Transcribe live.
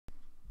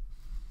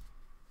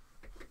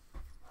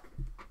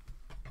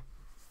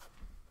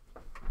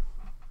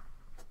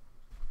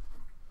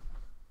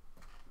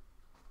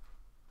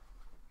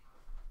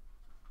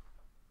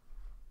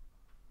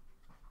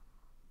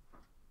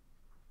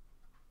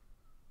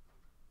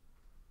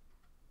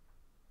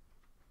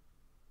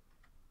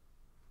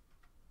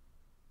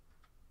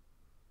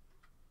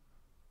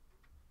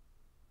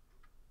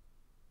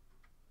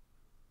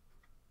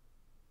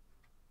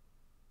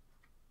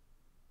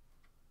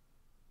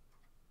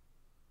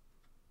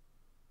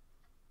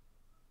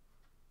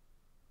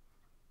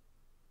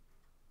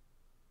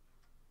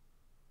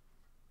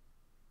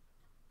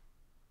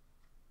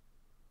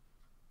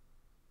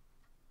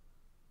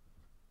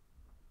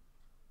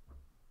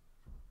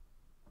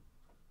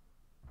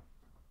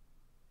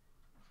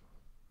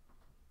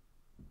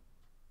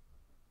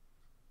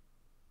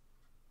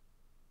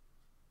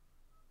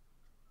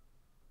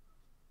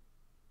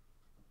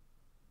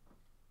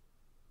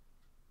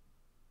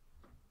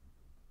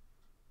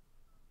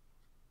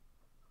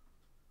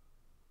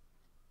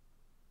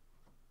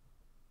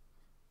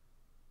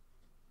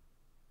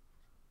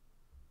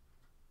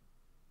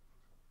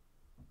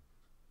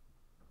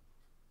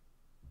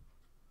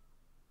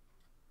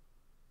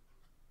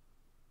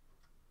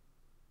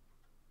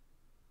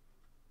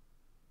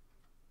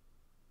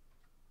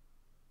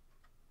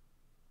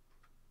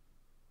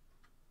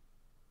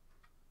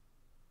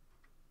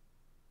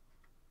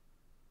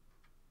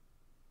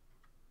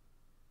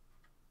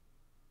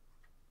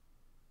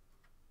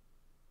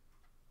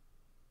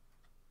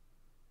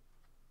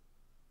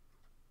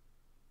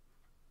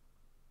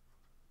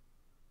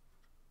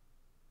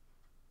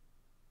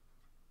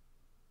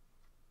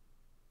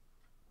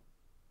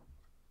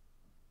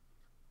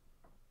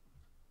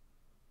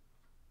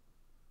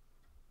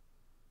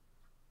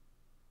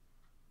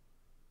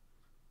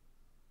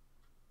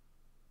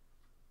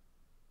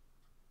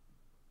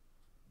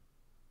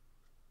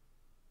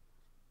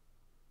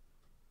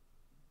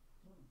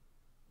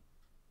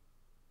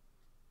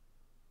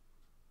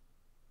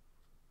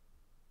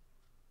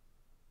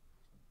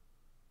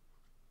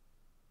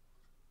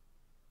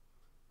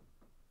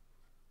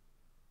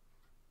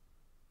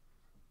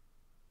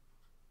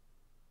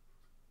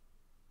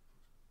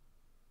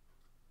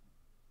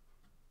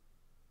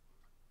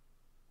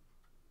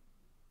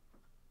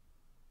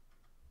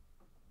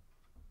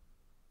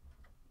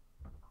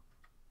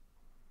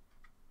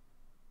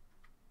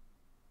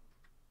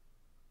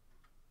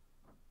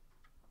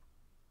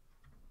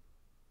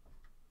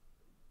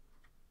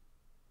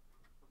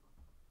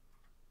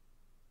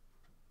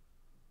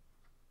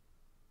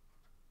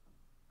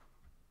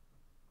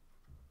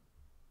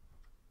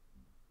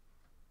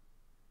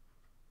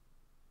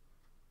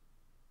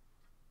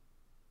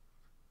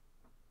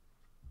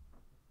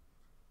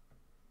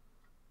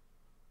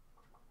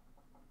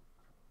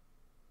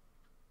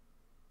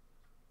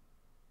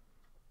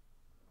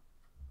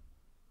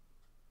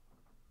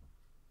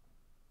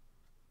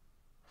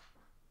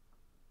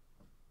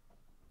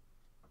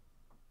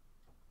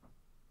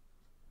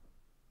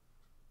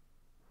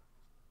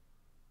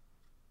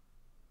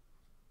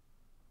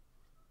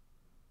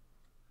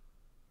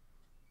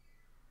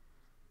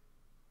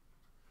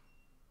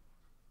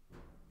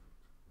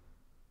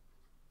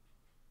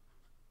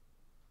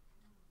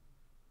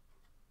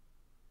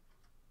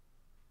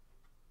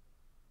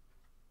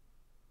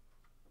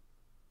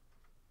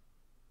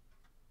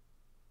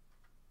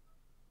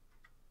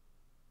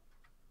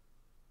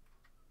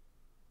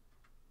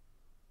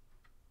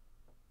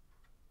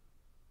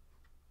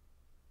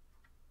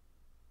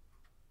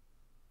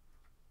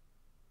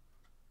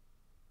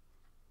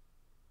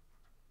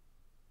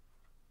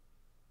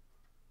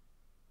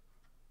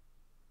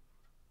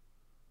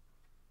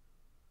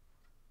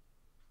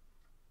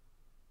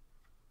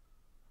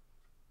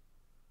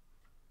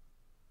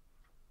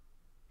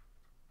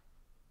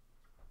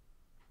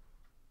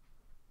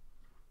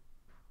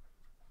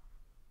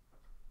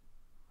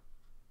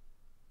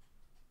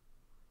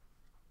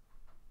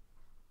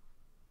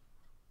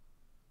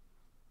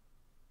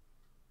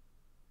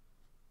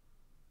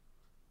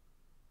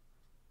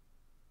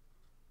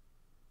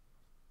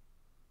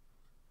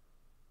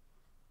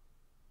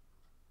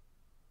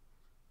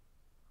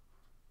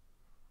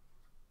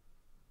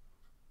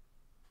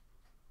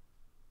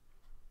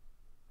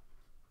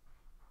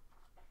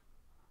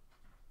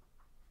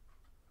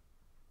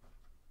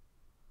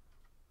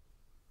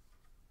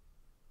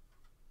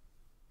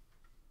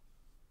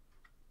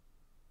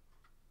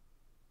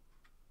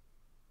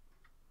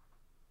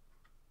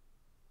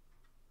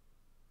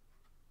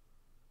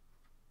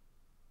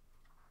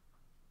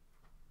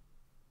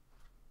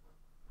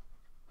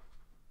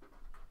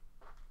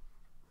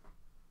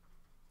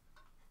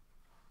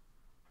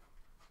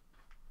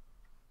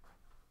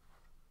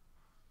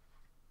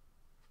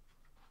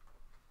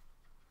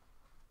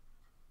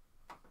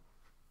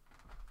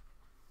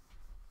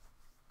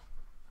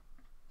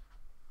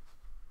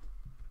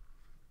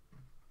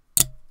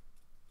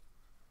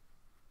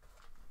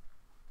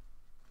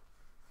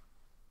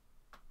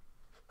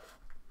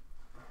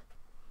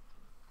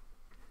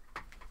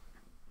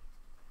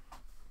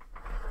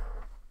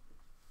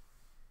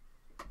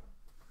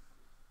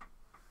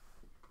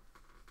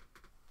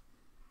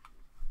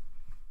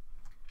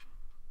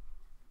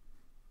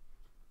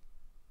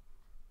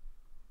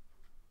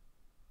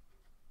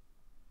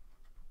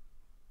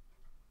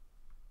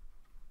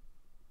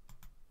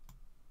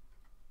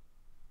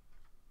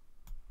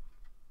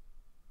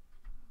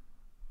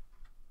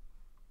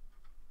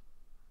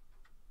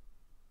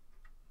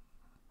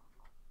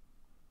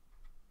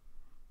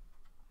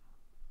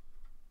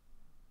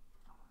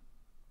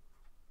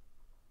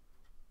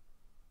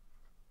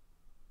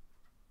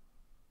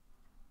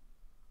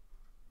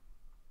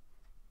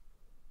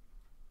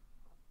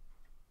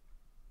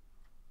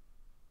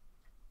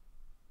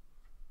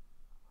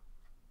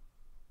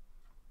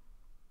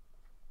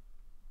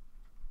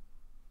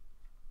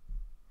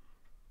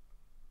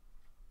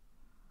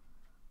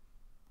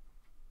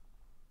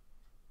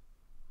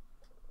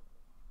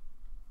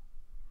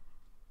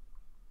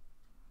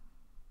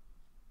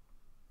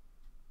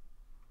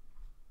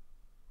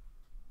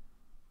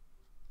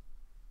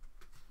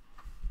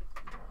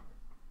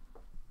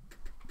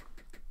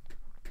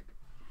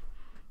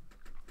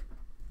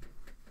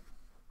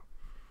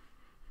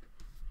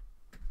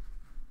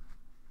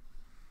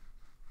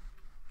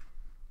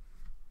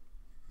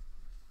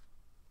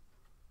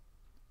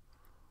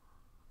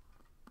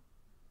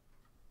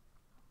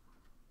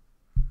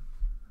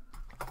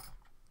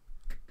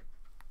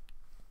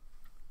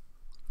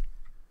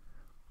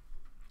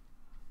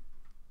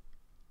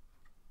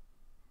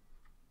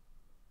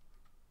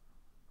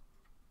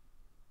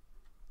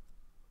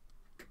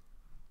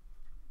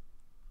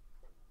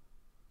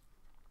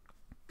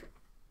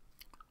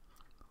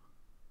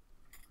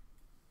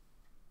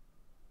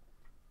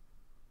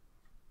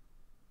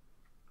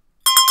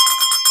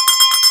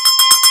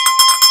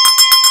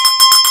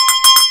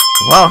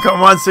Welcome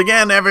once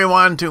again,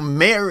 everyone, to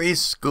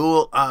Mary's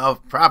School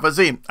of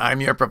Prophecy. I'm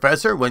your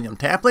professor, William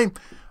Tapley,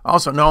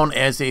 also known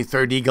as the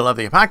third eagle of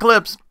the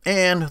apocalypse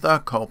and the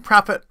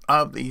co-prophet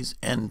of these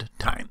end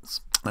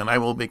times. And I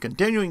will be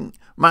continuing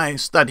my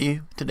study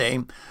today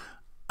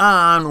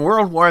on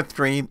World War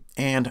III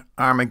and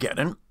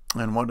Armageddon,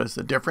 and what is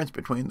the difference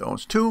between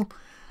those two,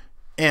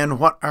 and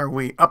what are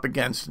we up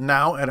against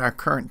now at our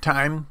current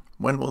time,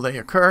 when will they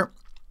occur.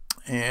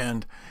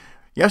 And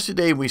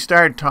yesterday we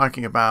started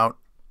talking about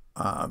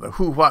the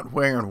who, what,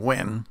 where, and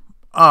when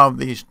of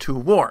these two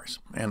wars.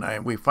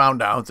 And we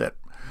found out that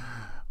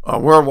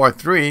World War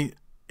III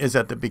is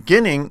at the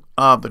beginning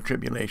of the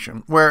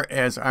tribulation,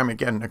 whereas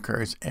Armageddon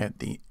occurs at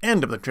the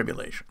end of the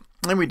tribulation.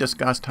 And we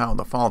discussed how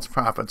the false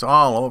prophets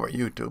all over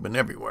YouTube and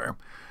everywhere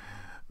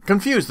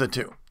confuse the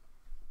two.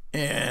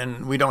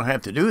 And we don't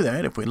have to do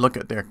that. If we look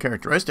at their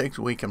characteristics,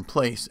 we can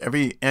place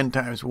every end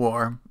times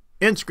war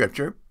in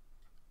Scripture,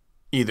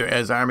 either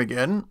as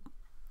Armageddon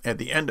at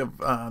the end of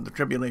the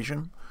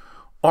tribulation,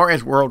 or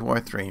as World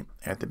War III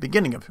at the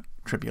beginning of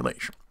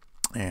tribulation.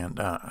 And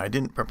I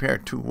didn't prepare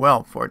too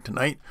well for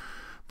tonight,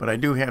 but I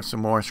do have some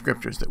more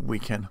scriptures that we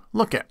can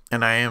look at.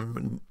 And I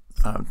am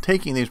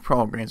taking these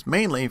programs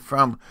mainly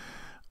from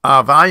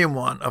Volume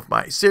 1 of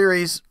my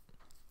series.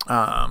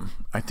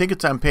 I think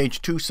it's on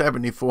page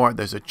 274.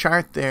 There's a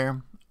chart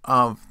there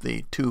of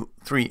the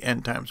three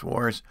end times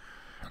wars.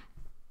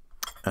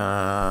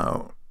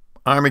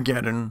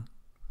 Armageddon,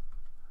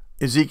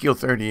 Ezekiel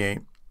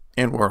 38,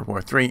 and World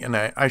War III. And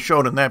I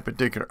showed in that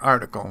particular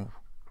article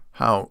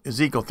how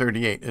Ezekiel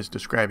 38 is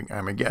describing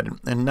Armageddon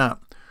and not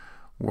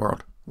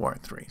World War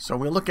III. So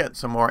we'll look at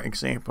some more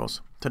examples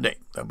today.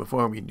 But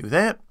before we do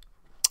that,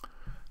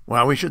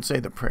 well, we should say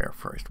the prayer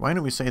first. Why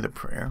don't we say the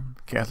prayer?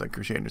 Catholic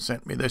Crusader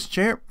sent me this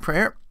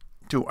prayer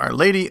to Our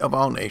Lady of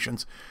all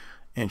nations,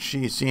 and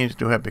she seems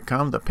to have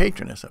become the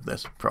patroness of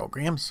this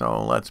program.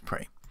 So let's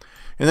pray.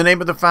 In the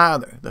name of the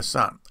Father, the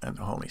Son, and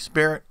the Holy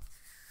Spirit.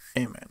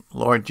 Amen.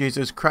 Lord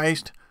Jesus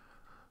Christ,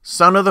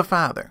 Son of the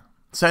Father,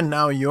 send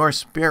now your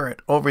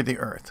Spirit over the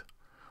earth.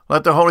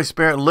 Let the Holy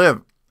Spirit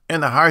live in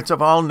the hearts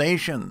of all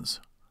nations,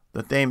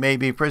 that they may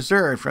be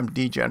preserved from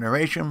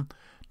degeneration,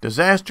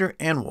 disaster,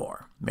 and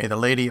war. May the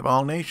Lady of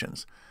all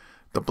nations,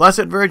 the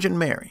Blessed Virgin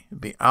Mary,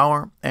 be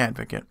our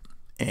advocate.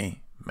 Amen.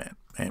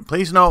 And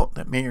please note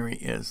that Mary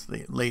is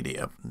the Lady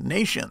of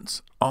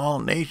nations, all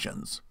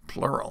nations,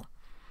 plural.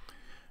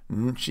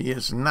 She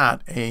is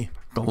not a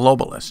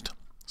globalist.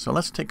 So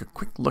let's take a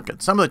quick look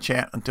at some of the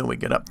chat until we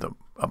get up to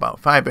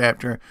about 5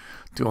 after,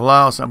 to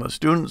allow some of the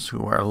students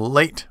who are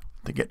late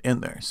to get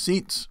in their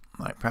seats.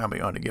 I probably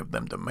ought to give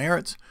them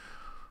demerits,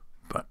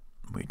 but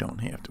we don't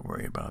have to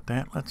worry about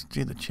that. Let's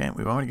see the chat.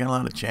 We've already got a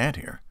lot of chat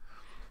here.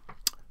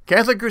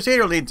 Catholic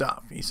Crusader leads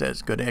off. He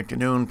says, good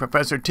afternoon,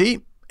 Professor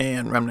T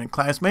and remnant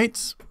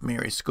classmates.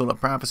 Mary's School of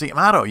Prophecy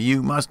motto,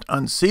 you must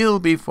unseal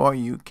before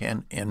you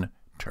can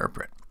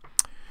interpret.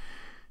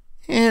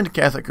 And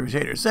Catholic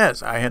Crusader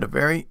says, I had a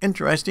very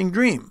interesting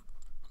dream.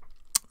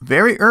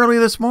 Very early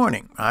this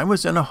morning, I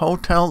was in a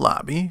hotel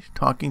lobby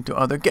talking to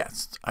other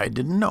guests I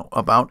didn't know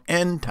about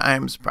end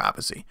times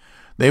prophecy.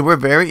 They were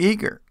very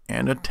eager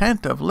and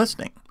attentive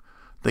listening.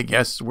 The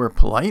guests were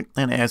polite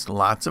and asked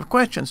lots of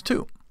questions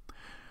too.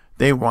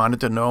 They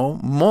wanted to know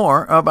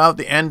more about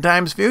the end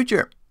times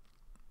future.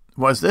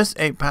 Was this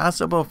a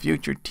possible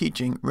future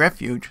teaching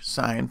refuge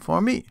sign for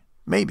me?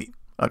 Maybe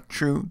a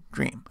true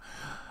dream.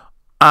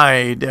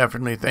 I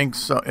definitely think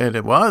so.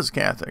 It was,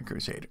 Catholic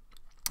Crusader.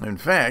 In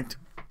fact,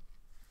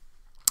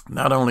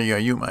 not only are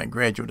you my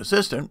graduate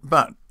assistant,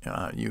 but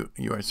you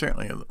are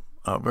certainly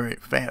a very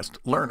fast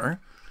learner,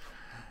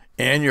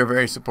 and you're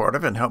very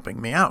supportive in helping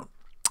me out.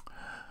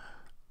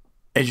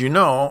 As you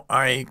know,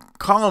 I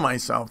call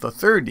myself the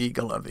third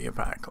eagle of the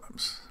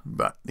apocalypse,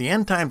 but the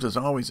end times is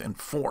always in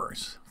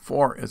fours.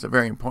 4 is a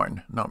very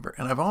important number,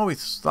 and I've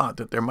always thought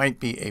that there might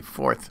be a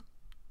fourth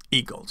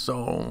eagle.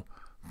 So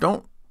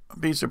don't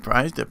be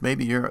surprised if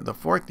maybe you're the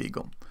fourth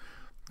eagle,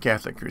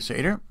 Catholic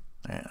Crusader.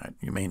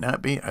 You may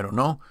not be, I don't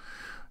know.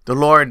 The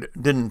Lord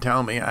didn't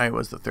tell me I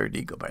was the third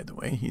eagle, by the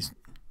way.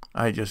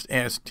 I just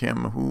asked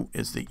him who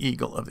is the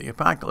eagle of the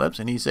apocalypse,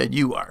 and he said,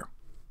 you are.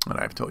 And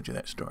I've told you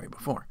that story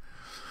before.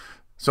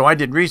 So I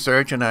did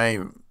research, and I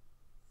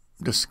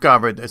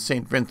discovered that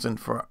St. Vincent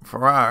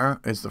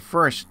Ferrer is the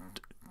first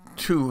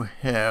to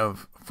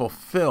have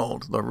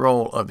fulfilled the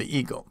role of the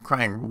eagle,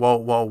 crying, woe,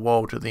 woe,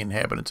 woe to the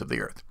inhabitants of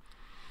the earth.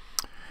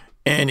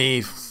 And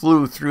he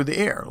flew through the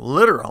air,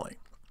 literally.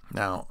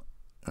 Now,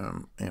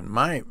 in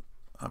my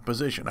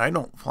position, I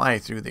don't fly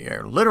through the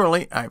air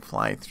literally, I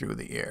fly through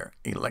the air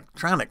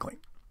electronically.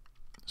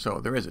 So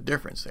there is a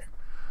difference there.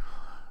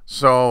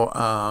 So,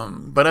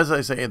 but as I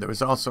say, there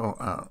was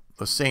also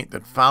the saint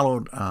that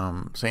followed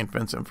St.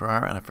 Vincent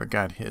Ferrer, and I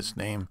forgot his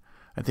name.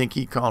 I think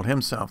he called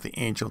himself the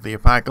angel of the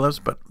apocalypse,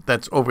 but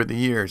that's over the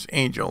years.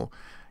 Angel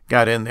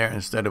got in there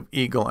instead of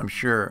eagle, I'm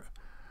sure.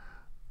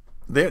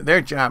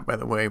 Their job, by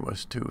the way,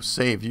 was to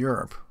save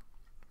Europe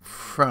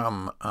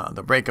from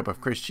the breakup of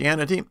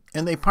Christianity,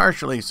 and they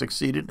partially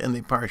succeeded and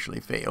they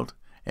partially failed,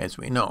 as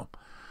we know.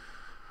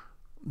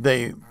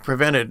 they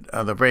prevented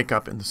the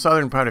breakup in the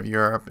southern part of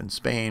Europe, in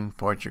Spain,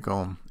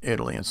 Portugal,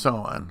 Italy, and so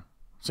on.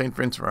 St.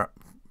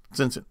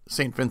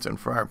 Vincent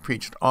Ferrer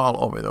preached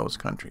all over those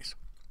countries.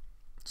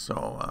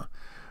 So,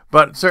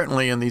 but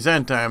certainly in these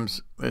end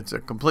times, it's a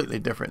completely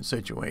different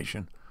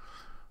situation.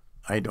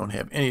 I don't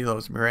have any of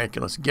those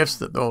miraculous gifts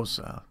that those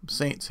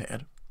saints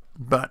had.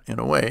 But in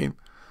a way,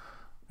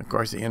 of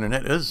course, the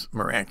internet is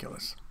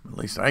miraculous. At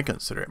least I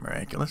consider it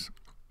miraculous.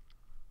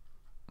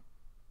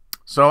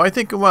 So I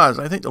think it was.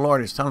 I think the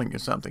Lord is telling you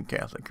something,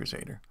 Catholic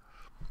Crusader.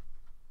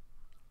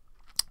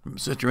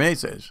 Sister Renee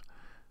says,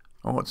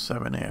 oh, it's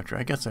 7 after.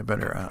 I guess I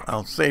better,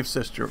 I'll save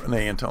Sister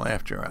Renee until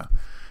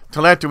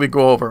after we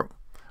go over.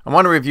 I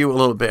want to review a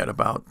little bit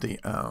about the,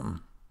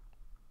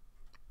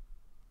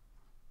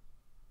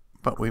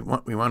 but we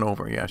went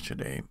over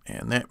yesterday,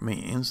 and that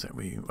means that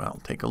we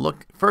will take a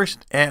look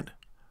first at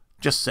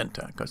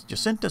Jacinta, because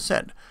Jacinta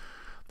said,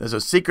 there's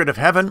a secret of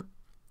heaven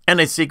and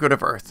a secret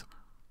of earth.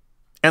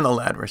 And the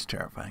latter is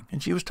terrifying.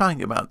 And she was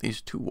talking about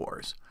these two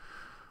wars.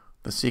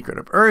 The secret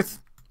of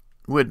earth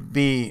would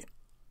be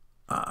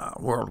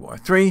World War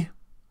III.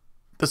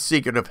 The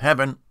secret of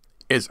heaven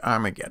is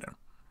Armageddon.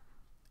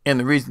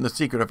 And the reason the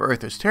secret of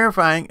earth is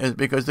terrifying is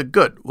because the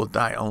good will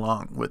die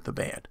along with the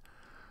bad.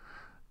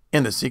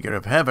 In the secret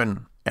of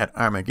heaven at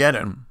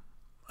Armageddon,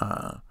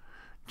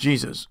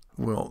 Jesus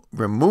will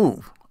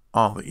remove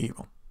all the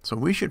evil. So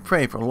we should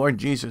pray for Lord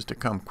Jesus to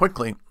come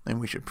quickly, and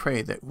we should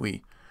pray that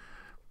we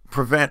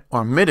prevent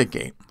or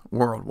mitigate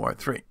World War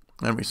III.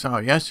 And we saw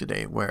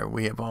yesterday where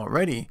we have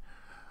already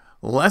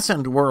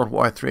lessened World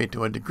War III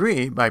to a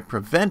degree by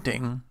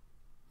preventing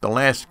the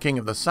last king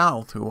of the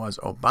South, who was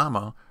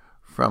Obama,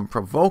 from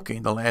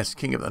provoking the last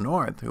king of the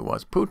North, who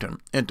was Putin,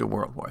 into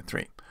World War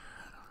III.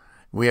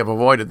 We have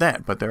avoided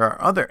that, but there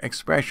are other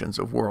expressions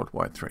of World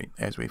War III,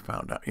 as we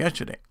found out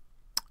yesterday.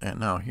 And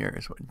now here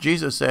is what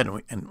Jesus said,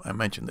 and I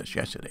mentioned this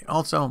yesterday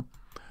also.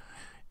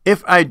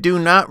 If I do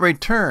not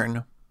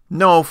return,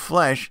 no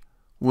flesh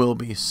will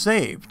be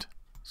saved.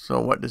 So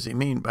what does he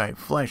mean by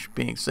flesh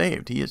being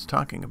saved? He is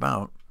talking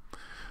about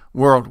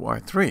World War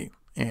III.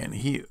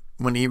 And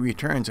when he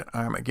returns at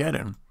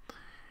Armageddon,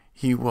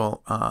 he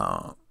will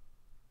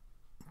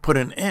put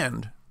an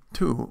end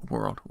to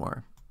World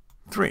War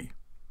III.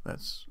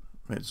 That's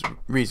his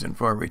reason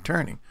for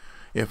returning.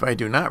 If I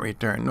do not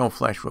return, no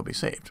flesh will be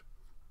saved.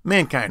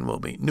 Mankind will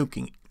be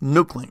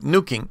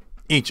nuking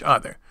each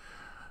other.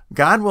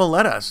 God will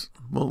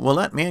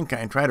let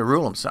mankind try to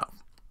rule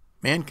himself.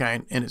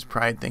 Mankind, in his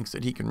pride, thinks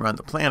that he can run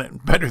the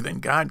planet better than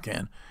God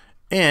can.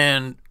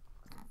 And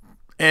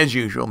as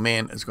usual,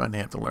 man is going to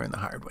have to learn the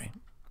hard way.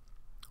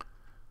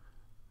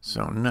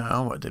 So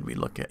now, what did we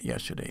look at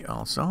yesterday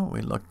also?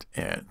 We looked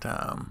at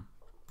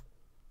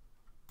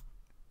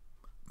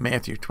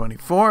Matthew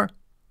 24,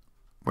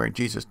 where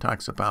Jesus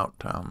talks about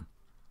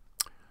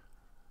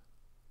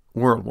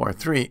World War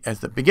III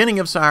as the beginning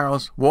of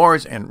sorrows,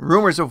 wars, and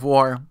rumors of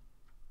war.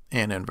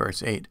 And in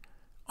verse 8,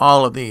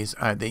 all of these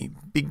are the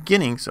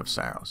beginnings of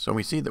sorrows. So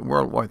we see that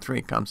World War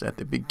III comes at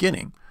the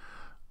beginning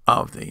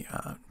of the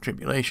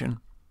tribulation,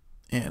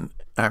 and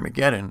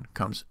Armageddon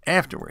comes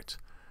afterwards.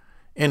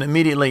 And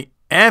immediately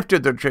after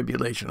the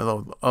tribulation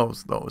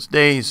of those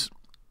days,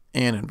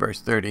 and in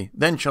verse 30,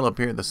 then shall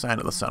appear the sign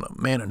of the Son of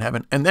Man in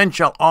heaven, and then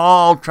shall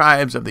all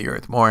tribes of the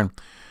earth mourn,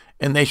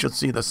 and they shall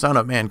see the Son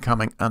of Man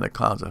coming on the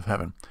clouds of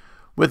heaven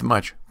with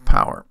much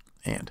power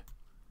and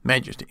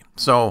majesty.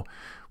 So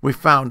we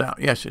found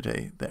out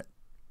yesterday that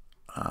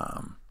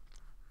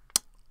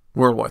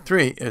World War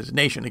III is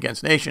nation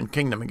against nation,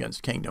 kingdom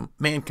against kingdom,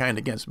 mankind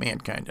against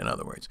mankind, in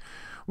other words.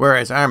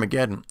 Whereas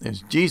Armageddon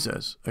is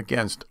Jesus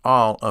against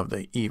all of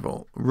the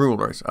evil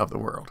rulers of the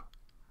world.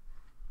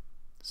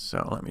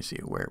 So let me see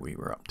where we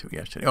were up to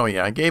yesterday. Oh,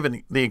 yeah, I gave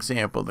the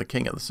example, the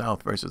king of the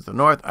South versus the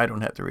North. I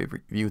don't have to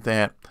review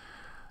that.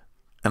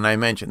 And I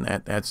mentioned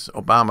that. That's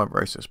Obama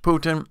versus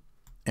Putin.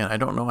 And I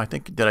don't know, I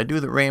think, did I do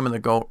the ram and the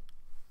goat?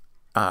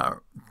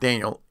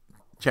 Daniel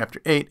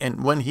chapter 8.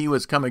 And when he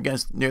was come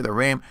against near the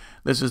ram,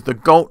 this is the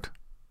goat.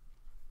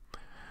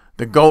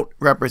 The goat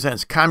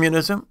represents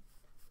communism.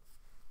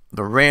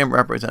 The ram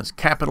represents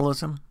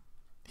capitalism.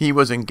 He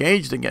was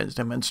engaged against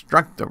him and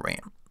struck the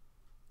ram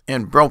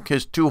and broke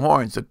his two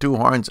horns. The two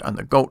horns on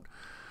the goat,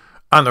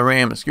 on the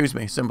ram,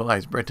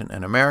 symbolize Britain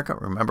and America.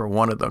 Remember,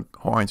 one of the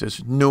horns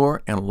is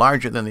newer and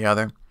larger than the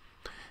other.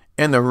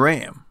 And the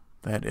ram,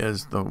 that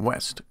is the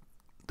West,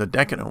 the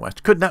decadent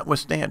West, could not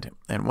withstand him.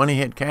 And when he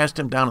had cast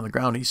him down on the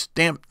ground, he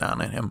stamped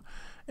down on him,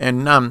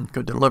 and none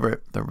could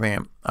deliver the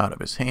ram out of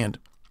his hand.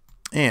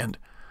 And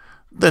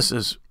this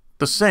is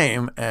the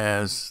same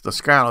as the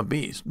scarlet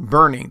beast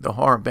burning the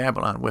whore of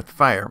Babylon with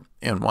fire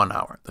in 1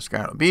 hour. The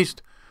scarlet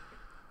beast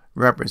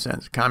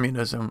represents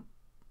communism.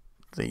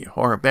 The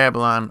whore of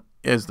Babylon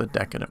is the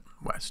decadent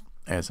West,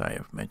 as I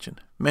have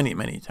mentioned many,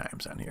 many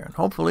times on here. And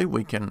hopefully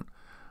we can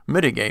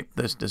mitigate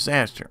this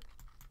disaster.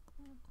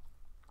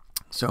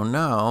 So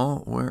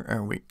now, where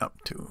are we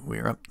up to?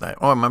 We're up that.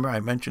 Oh, remember I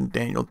mentioned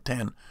Daniel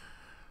 10.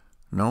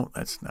 No,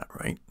 that's not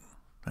right.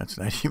 That's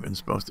not even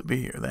supposed to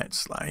be here, that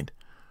slide.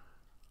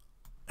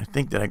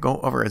 think, did I go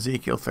over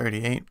Ezekiel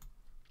 38?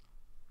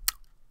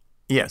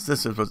 Yes,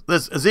 this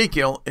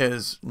Ezekiel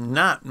is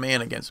not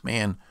man against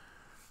man.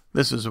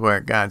 This is where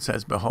God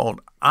says,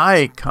 behold,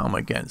 I come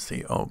against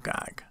thee, O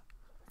Gog.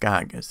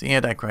 Gog is the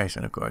Antichrist,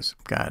 and of course,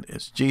 God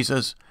is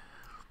Jesus.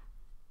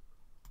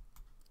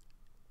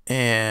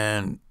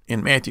 And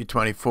in Matthew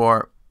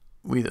 24,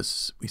 we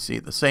see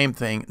the same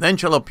thing. Then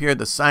shall appear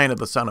the sign of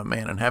the Son of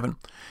Man in heaven,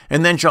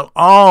 and then shall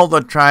all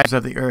the tribes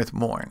of the earth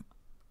mourn,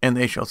 and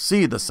they shall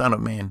see the Son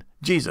of Man,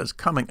 Jesus,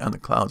 coming on the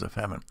clouds of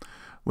heaven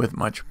with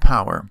much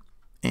power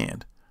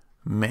and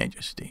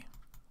majesty.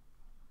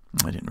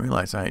 I didn't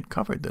realize I had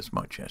covered this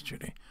much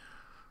yesterday.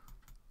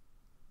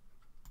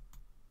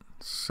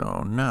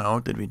 So now,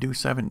 did we do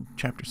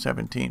chapter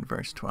 17,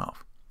 verse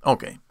 12?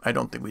 Okay, I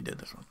don't think we did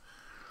this one.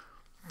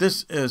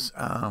 This is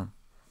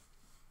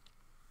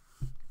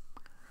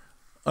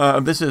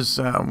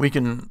we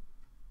can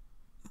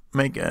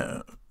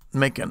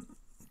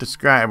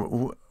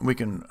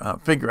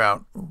figure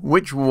out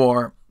which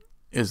war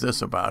is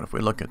this about if we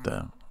look at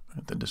the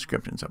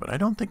descriptions of it. I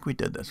don't think we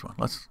did this one.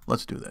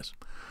 Let's do this.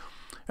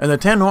 And the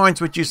 10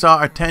 horns which you saw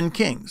are 10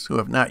 kings who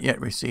have not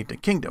yet received a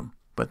kingdom,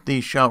 but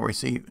these shall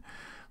receive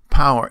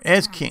power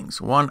as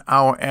kings 1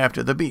 hour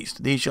after the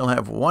beast. These shall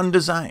have one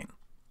design,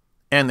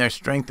 and their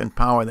strength and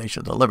power they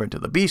shall deliver to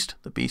the beast.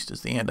 The beast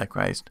is the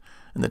Antichrist,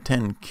 and the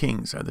 10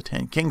 kings are the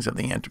 10 kings of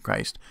the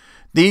Antichrist.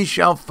 These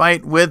shall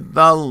fight with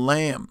the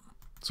Lamb.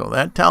 So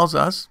that tells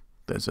us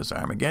this is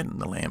Armageddon.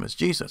 The Lamb is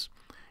Jesus,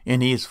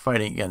 and he is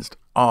fighting against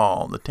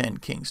all the 10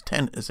 kings.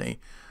 10 is a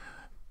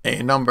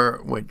number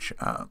which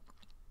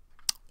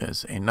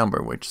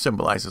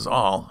symbolizes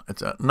all.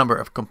 It's a number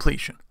of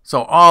completion.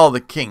 So all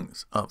the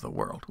kings of the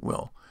world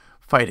will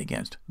fight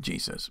against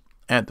Jesus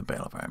at the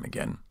Battle of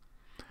Armageddon.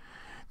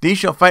 These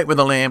shall fight with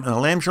the Lamb, and the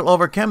Lamb shall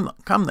overcome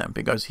them,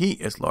 because he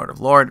is Lord of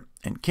lords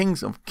and King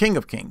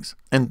of kings.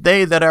 And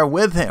they that are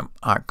with him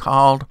are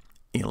called,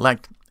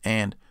 elect,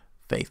 and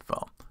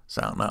faithful.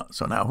 So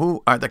now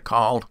who are the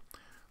called,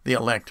 the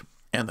elect,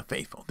 and the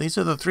faithful? These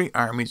are the 3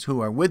 armies who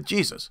are with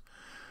Jesus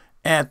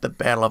at the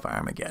Battle of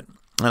Armageddon.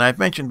 And I've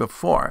mentioned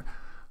before,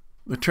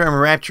 the term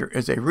rapture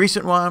is a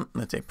recent one.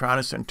 It's a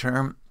Protestant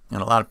term,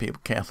 and a lot of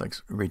people,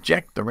 Catholics,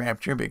 reject the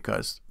rapture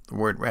because the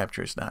word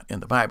rapture is not in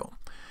the Bible.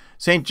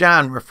 St.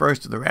 John refers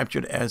to the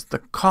raptured as the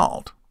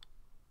called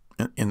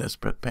in this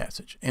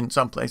passage. In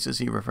some places,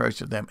 he refers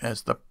to them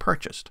as the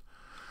purchased.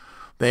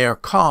 They are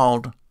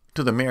called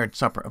to the marriage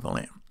supper of the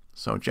Lamb.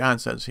 So John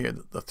says here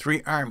that the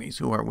 3 armies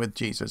who are with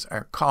Jesus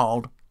are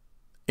called,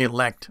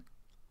 elect,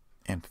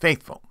 and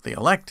faithful. The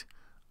elect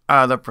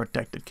are the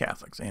protected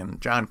Catholics,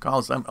 and John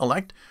calls them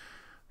elect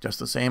just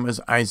the same as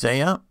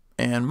Isaiah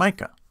and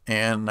Micah.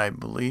 And I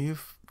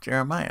believe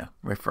Jeremiah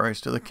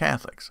refers to the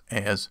Catholics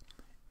as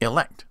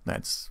elect.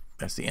 That's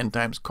the end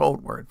times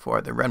code word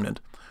for the remnant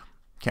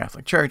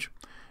Catholic Church.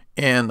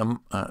 And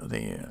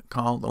the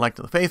called, elect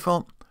of the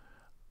faithful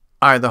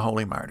are the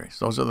holy martyrs.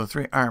 Those are the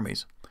 3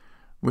 armies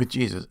with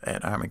Jesus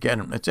at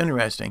Armageddon. It's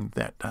interesting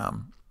that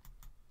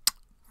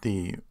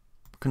the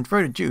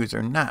converted Jews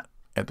are not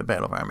at the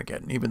Battle of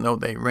Armageddon, even though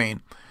they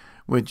reign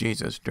with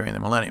Jesus during the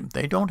millennium.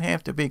 They don't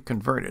have to be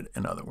converted,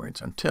 in other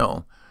words,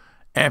 until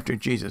after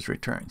Jesus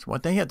returns.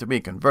 What they have to be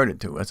converted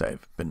to, as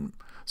I've been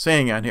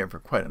saying on here for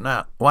quite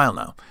a while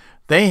now,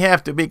 they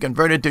have to be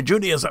converted to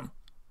Judaism.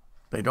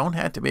 They don't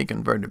have to be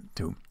converted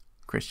to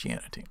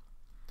Christianity.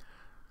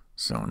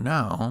 So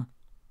now,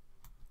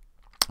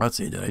 let's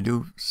see, did I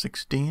do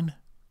 16?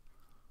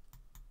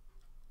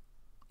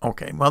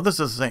 Okay, well, this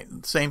is the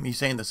same. He's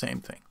saying the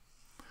same thing.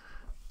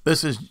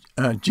 This is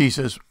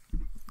Jesus.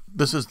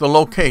 This is the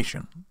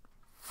location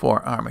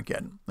for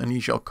Armageddon. And he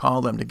shall call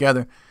them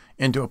together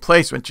into a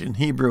place which in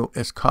Hebrew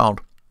is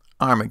called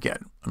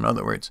Armageddon. In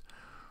other words,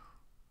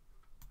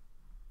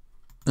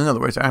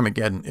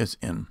 Armageddon is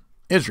in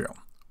Israel.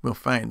 We'll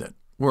find that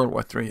World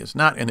War III is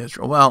not in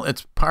Israel. Well,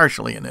 it's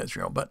partially in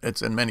Israel, but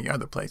it's in many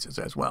other places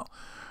as well.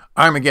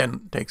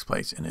 Armageddon takes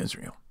place in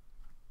Israel.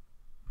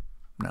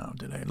 Now,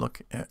 did I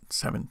look at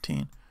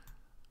 17?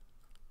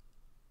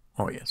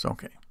 Oh, yes,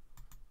 okay.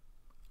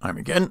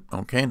 Armageddon.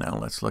 Okay, now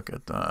let's look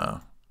at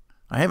I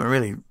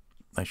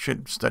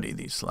should study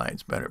these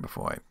slides better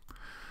before I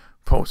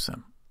post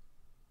them.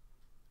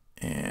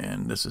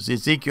 And this is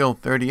Ezekiel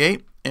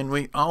 38, and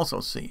we also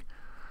see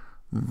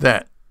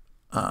that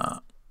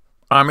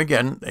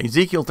Armageddon,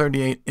 Ezekiel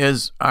 38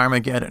 is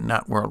Armageddon,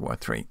 not World War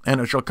III.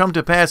 And it shall come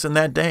to pass in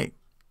that day,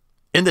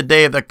 in the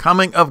day of the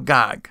coming of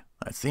Gog,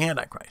 that's the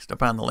Antichrist,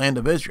 upon the land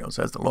of Israel,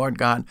 says the Lord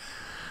God,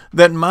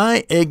 that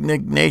my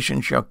indignation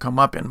shall come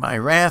up in my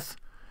wrath,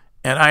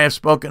 and I have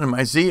spoken in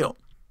my zeal,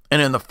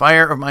 and in the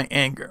fire of my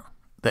anger,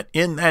 that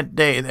in that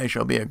day there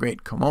shall be a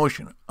great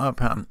commotion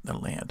upon the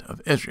land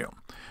of Israel.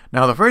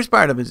 Now, the first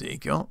part of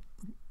Ezekiel,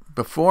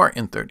 before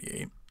in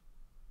 38,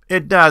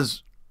 it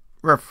does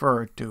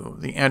refer to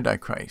the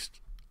Antichrist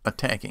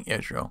attacking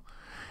Israel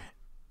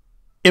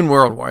in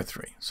World War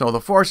III. So the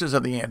forces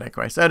of the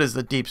Antichrist, that is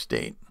the deep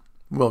state,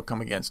 will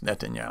come against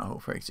Netanyahu,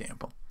 for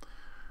example.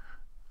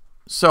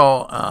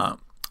 So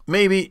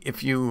maybe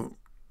if you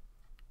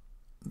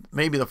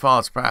maybe the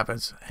false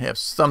prophets have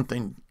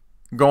something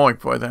going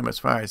for them as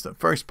far as the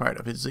first part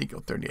of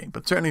Ezekiel 38.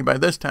 But certainly by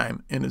this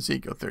time in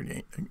Ezekiel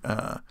 38,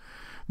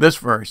 this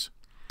verse,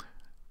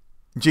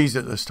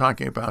 Jesus is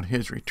talking about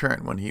his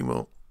return when he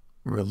will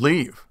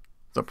relieve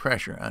the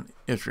pressure on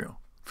Israel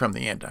from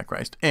the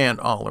Antichrist and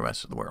all the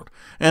rest of the world.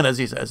 And as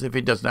he says, if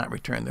he does not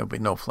return, there will be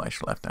no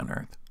flesh left on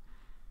earth.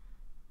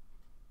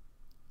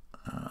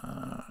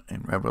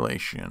 In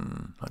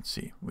Revelation, let's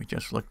see, we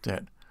just looked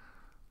at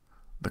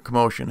the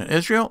commotion in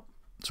Israel.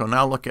 So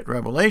now look at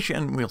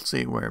Revelation. We'll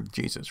see where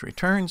Jesus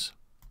returns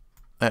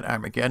at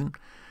Armageddon.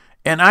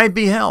 And I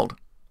beheld,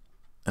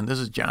 and this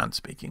is John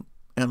speaking,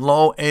 and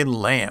lo, a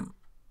lamb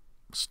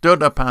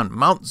stood upon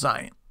Mount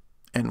Zion,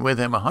 and with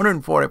him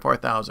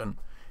 144,000,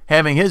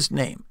 having his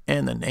name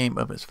and the name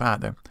of his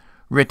Father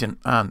written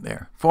on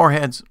their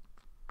foreheads.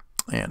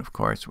 And, of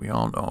course, we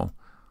all know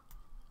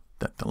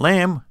that the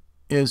lamb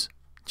is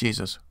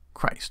Jesus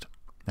Christ.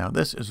 Now,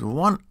 this is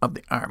one of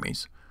the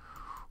armies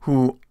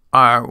who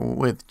are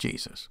with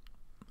Jesus,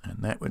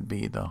 and that would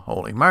be the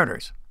holy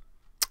martyrs.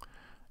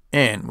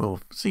 And we'll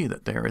see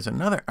that there is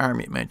another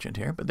army mentioned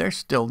here, but they're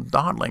still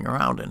dawdling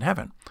around in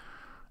heaven.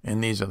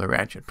 And these are the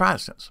ratchet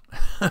Protestants.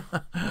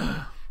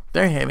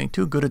 They're having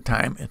too good a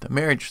time at the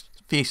marriage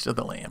feast of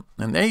the Lamb,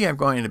 and they are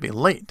going to be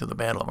late to the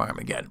Battle of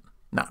Armageddon.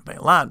 Not by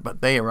a lot,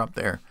 but they are up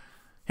there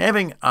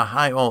having a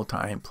high old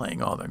time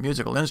playing all their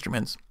musical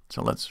instruments.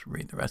 So let's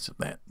read the rest of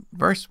that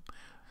verse.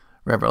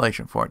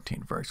 Revelation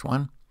 14, verse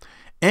 1.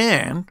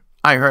 And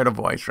I heard a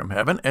voice from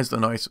heaven as a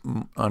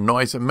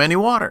noise of many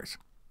waters,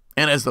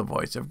 and as the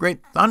voice of great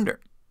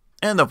thunder.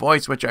 And the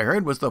voice which I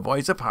heard was the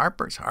voice of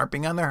harpers,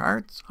 harping on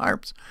their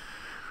harps.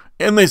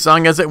 And they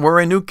sung as it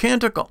were a new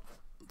canticle.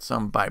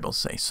 Some Bibles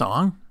say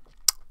song.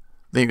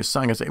 They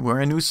sung as it were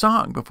a new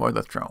song before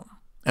the throne,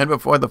 and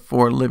before the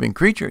four living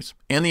creatures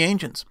and the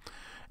ancients.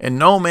 And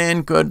no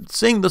man could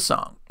sing the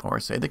song, or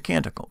say the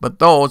canticle, but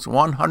those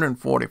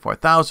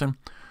 144,000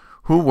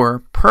 who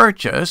were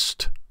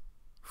purchased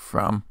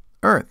from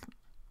earth.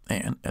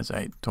 And as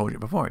I told you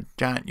before,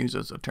 John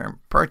uses the term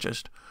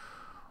purchased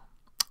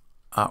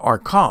or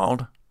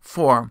called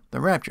for the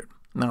rapture.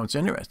 Now it's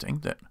interesting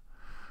that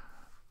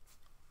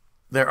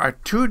there are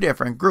two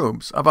different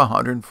groups of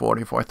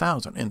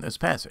 144,000 in this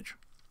passage.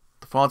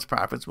 The false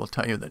prophets will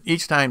tell you that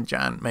each time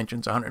John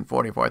mentions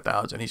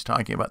 144,000, he's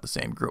talking about the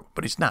same group,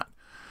 but he's not.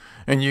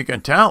 And you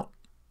can tell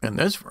in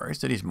this verse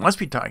that he must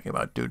be talking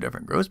about two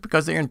different groups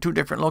because they're in two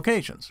different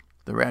locations.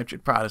 The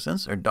raptured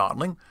Protestants are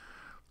dawdling.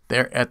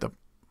 They're at the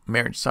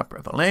marriage supper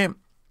of the Lamb.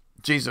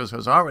 Jesus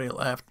has already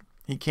left.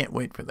 He can't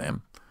wait for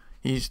them.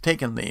 He's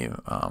taken the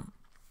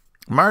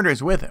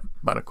martyrs with him.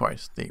 But, of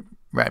course, the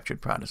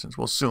raptured Protestants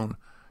will soon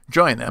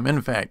join them.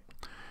 In fact,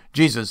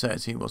 Jesus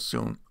says he will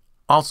soon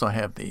also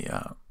have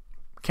the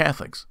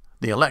Catholics,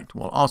 the elect,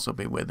 will also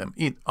be with him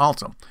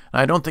also.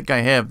 And I don't think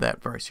I have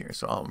that verse here,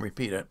 so I'll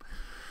repeat it.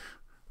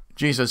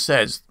 Jesus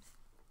says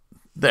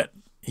that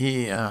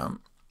he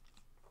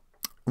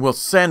will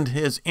send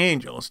his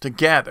angels to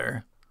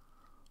gather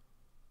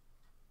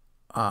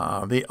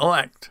the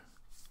elect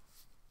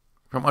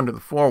from under the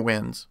four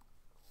winds,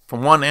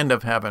 from one end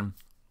of heaven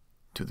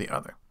to the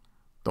other.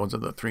 Those are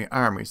the three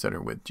armies that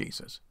are with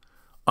Jesus.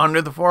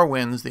 Under the four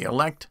winds, the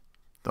elect,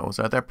 those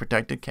are the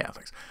protected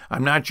Catholics.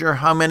 I'm not sure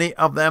how many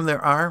of them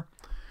there are.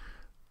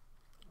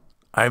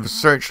 I've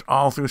searched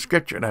all through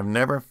Scripture, and I've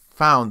never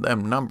found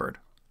them numbered.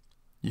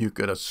 You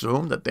could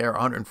assume that there are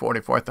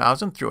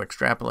 144,000 through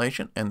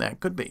extrapolation, and that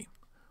could be.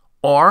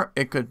 Or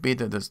it could be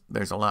that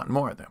there's a lot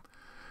more of them.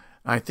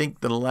 I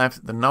think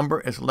the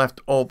number is left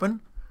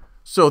open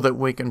so that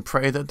we can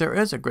pray that there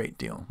is a great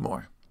deal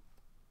more.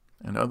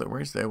 In other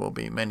words, there will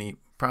be many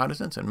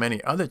Protestants and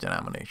many other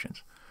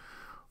denominations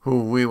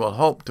who we will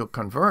hope to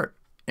convert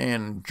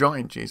and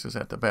join Jesus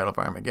at the Battle of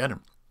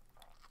Armageddon.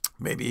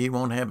 Maybe he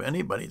won't have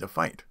anybody to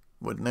fight.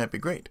 Wouldn't that be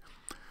great?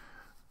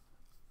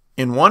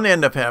 In one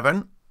end of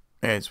heaven,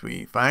 as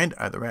we find,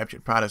 are the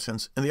raptured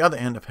Protestants. In the other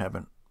end of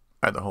heaven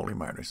are the holy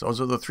martyrs. Those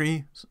are the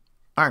three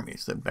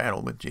armies that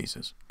battle with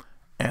Jesus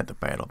at the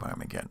Battle of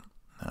Armageddon.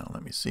 Now,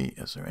 let me see.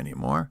 Is there any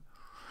more?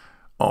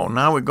 Oh,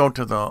 now we go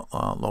to the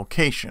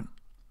location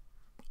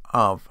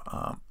of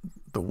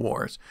the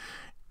wars.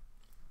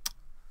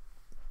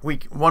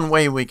 One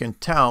way we can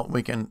tell,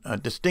 we can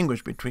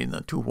distinguish between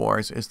the two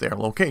wars is their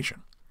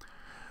location.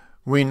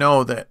 We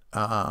know that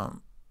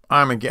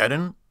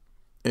Armageddon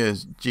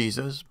is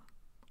Jesus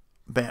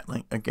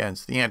battling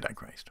against the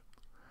Antichrist.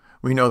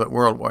 We know that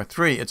World War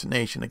III, it's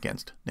nation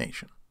against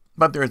nation.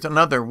 But there's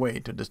another way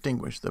to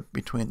distinguish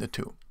between the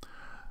two.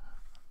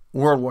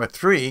 World War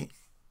III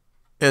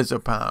is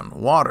upon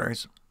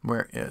waters,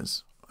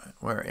 whereas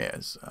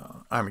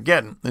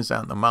Armageddon is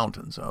on the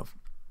mountains of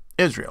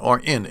Israel, or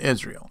in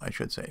Israel, I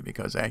should say,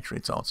 because actually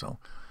it's also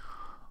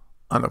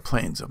on the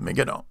plains of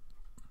Megiddo.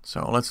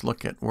 So let's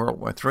look at World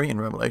War III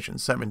in Revelation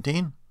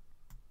 17.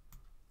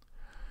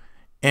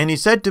 And he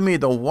said to me,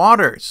 the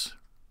waters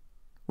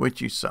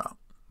which you saw,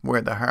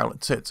 where the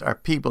harlot sits, are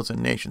peoples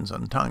and nations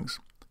and tongues.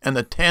 And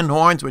the 10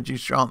 horns which you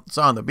saw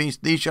in the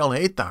beast, these shall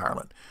hate the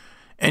harlot,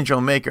 and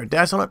shall make her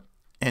desolate,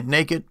 and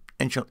naked,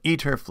 and shall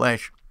eat her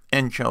flesh,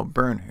 and shall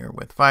burn her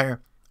with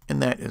fire.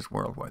 And that is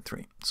World War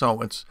III.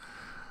 So it's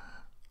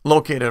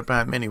located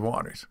upon many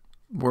waters.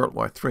 World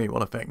War III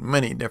will affect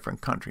many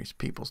different countries,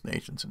 peoples,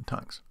 nations, and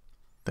tongues.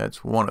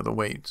 That's one of the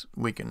ways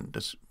we can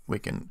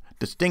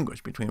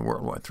distinguish between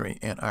World War III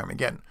and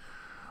Armageddon.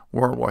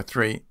 World War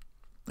III,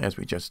 as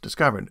we just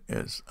discovered,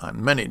 is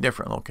on many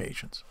different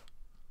locations.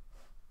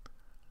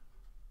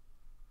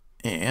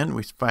 And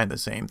we find the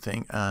same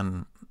thing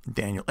on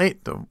Daniel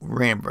 8, the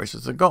ram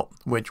versus the goat.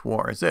 Which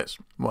war is this?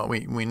 Well,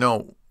 we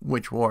know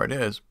which war it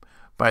is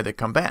by the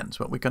combatants,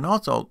 but we can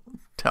also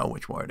tell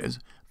which war it is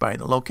by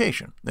the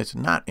location. It's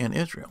not in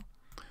Israel.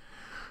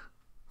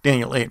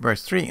 Daniel 8,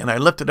 verse 3, and I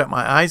lifted up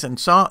my eyes and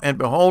saw, and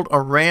behold,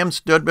 a ram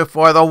stood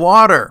before the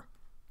water,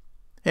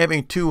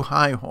 having 2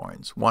 high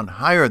horns, one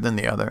higher than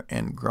the other,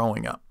 and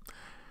growing up.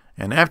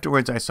 And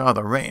afterwards I saw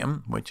the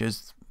ram, which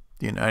is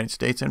the United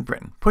States and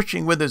Britain,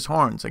 pushing with his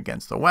horns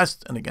against the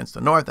west, and against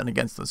the north, and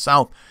against the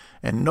south,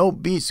 and no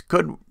beast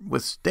could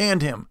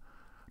withstand him,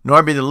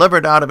 nor be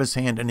delivered out of his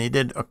hand, and he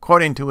did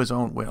according to his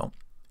own will,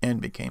 and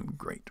became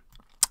great.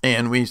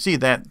 And we see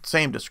that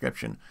same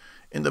description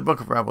in the book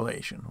of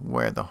Revelation,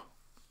 where the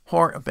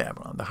whore of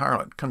Babylon, the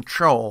harlot,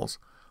 controls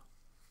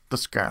the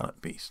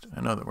scarlet beast.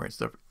 In other words,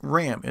 the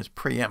ram is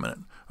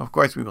preeminent. Of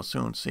course, we will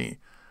soon see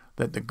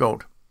that the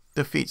goat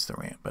defeats the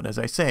ram. But as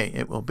I say,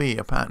 it will be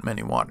upon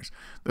many waters.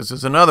 This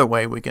is another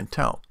way we can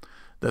tell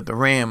that the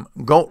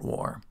ram-goat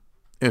war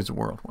is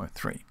World War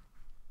III.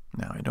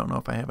 Now, I don't know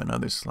if I have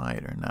another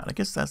slide or not. I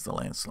guess that's the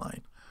last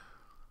slide.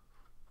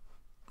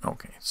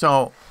 Okay,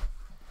 so,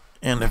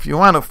 and if you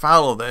want to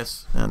follow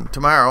this, and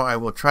tomorrow I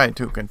will try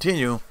to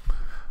continue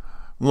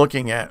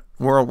looking at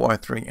World War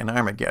III and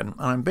Armageddon.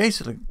 And I'm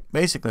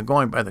basically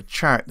going by the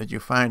chart that you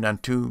find on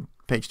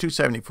page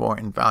 274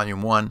 in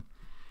Volume 1,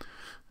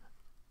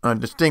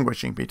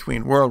 distinguishing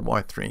between World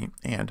War III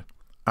and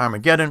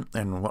Armageddon.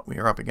 And what we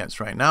are up against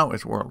right now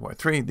is World War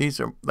III.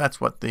 That's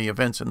what the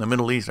events in the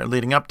Middle East are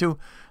leading up to.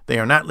 They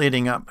are not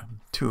leading up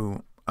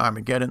to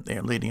Armageddon. They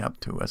are leading up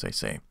to, as I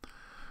say,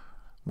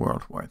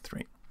 World War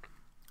III.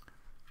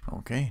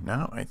 Okay,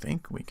 now I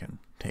think we can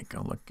take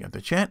a look at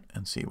the chat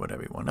and see what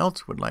everyone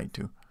else would like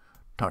to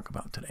talk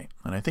about today.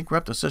 And I think we're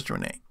up to Sister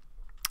Renee.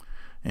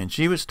 And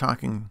she was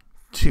talking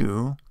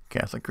to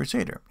Catholic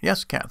Crusader.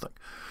 Yes, Catholic.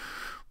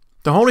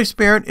 The Holy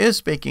Spirit is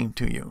speaking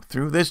to you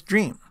through this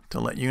dream to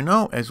let you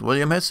know, as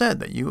William has said,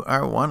 that you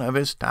are one of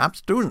his top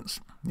students.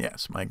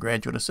 Yes, my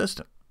graduate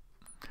assistant.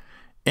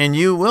 And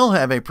you will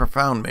have a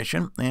profound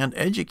mission and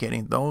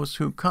educating those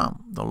who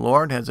come. The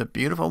Lord has a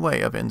beautiful way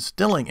of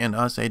instilling in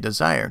us a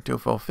desire to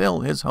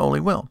fulfill his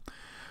holy will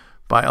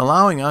by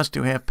allowing us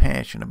to have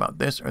passion about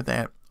this or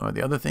that or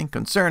the other thing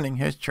concerning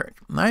his church.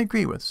 And I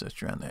agree with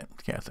Sister on that,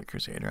 Catholic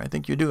Crusader. I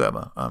think you do have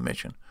a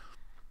mission.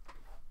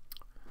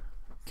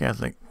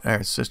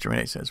 Sister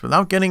Renee says,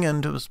 without getting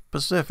into the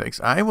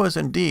specifics, I was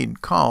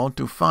indeed called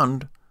to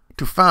found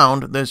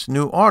this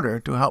new order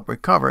to help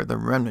recover the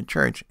remnant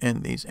church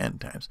in these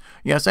end times.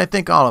 Yes, I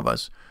think all of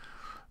us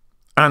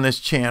on this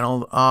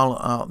channel,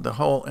 the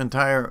whole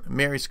entire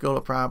Mary School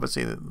of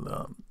Prophecy,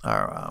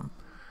 our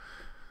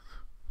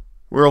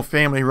World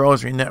Family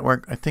Rosary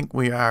Network, I think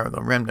we are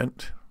the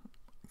remnant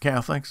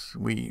Catholics.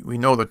 We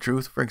know the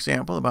truth, for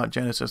example, about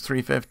Genesis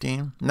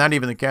 3:15. Not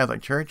even the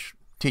Catholic Church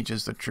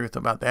teaches the truth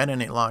about that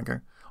any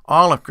longer.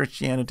 All of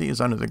Christianity is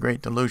under the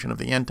great delusion of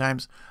the end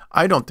times.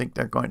 I don't think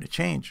they're going to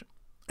change.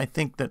 I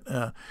think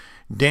that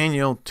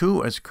Daniel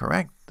 2 is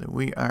correct, that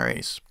we are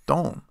a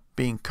stone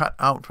being cut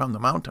out from the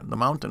mountain. The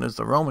mountain is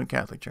the Roman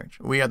Catholic Church.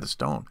 We are the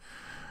stone.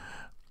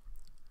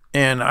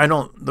 And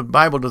the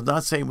Bible does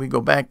not say we go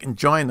back and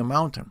join the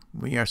mountain.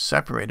 We are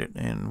separated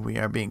and we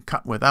are being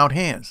cut without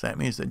hands. That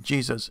means that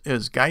Jesus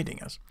is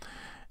guiding us.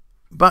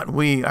 But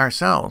we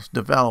ourselves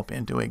develop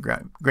into a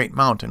great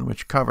mountain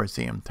which covers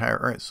the entire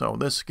earth. So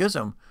this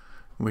schism,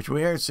 which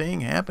we are seeing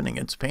happening,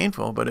 it's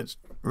painful, but it's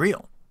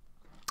real.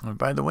 And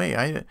by the way,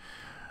 I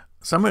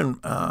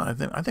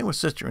think it was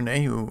Sister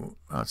Renee who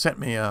sent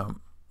me a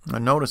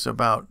notice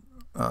about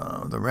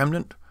the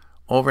remnant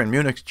over in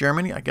Munich,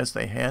 Germany. I guess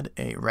they had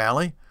a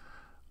rally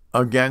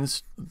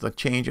against the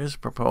changes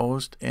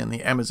proposed in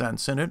the Amazon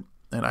Synod,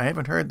 and I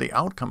haven't heard the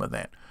outcome of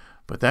that.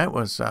 But that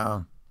was,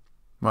 it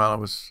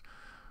was,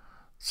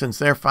 since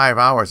they're 5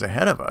 hours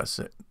ahead of us,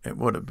 it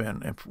would have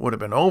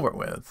been over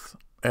with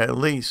at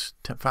least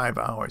 5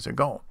 hours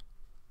ago.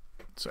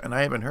 So, and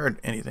I haven't heard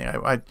anything.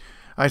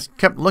 I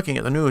kept looking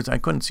at the news. I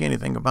couldn't see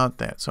anything about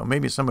that. So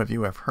maybe some of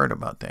you have heard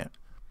about that.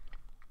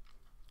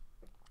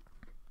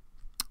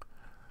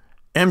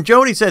 M.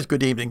 Jody says,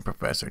 good evening,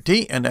 Professor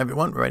T, and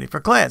everyone ready for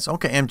class.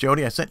 Okay, M.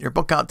 Jody, I sent your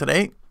book out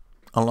today,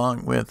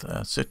 along with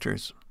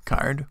Sister's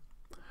card.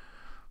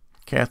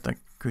 Catholic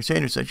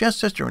Crusader says, yes,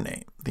 Sister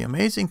Renee, the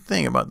amazing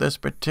thing about this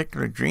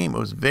particular dream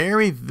was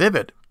very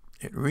vivid.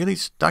 It really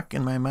stuck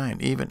in my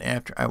mind, even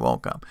after I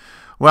woke up.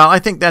 Well, I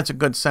think that's a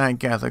good sign,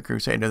 Catholic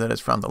Crusader, that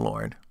it's from the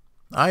Lord.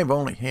 I've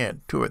only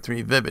had 2 or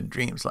 3 vivid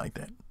dreams like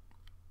that.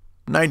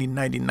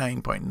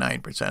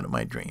 99.9% of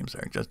my dreams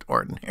are just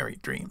ordinary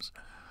dreams.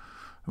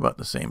 about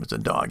the same as a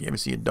dog. You ever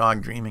see a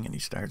dog dreaming and he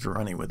starts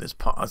running with his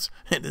paws?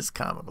 It is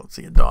comical to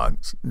see a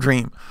dog's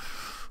dream.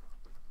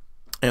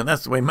 And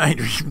that's the way my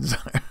dreams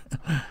are.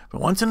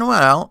 But once in a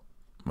while,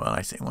 well,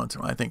 I say once in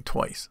a while, I think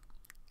twice.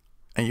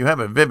 And you have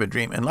a vivid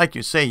dream. And like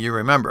you say, you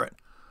remember it.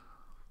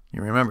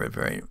 You remember it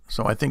very.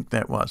 So I think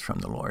that was from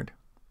the Lord.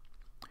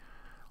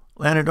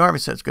 Leonard Darby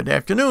says, good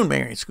afternoon,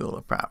 Mary School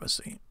of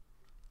Prophecy.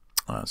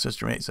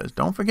 Sister Renee says,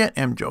 don't forget,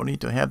 M. Jody,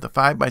 to have the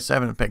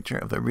 5x7 picture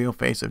of the real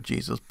face of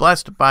Jesus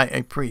blessed by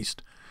a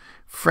priest.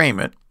 Frame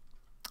it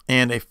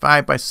and a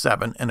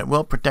 5x7, and it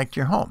will protect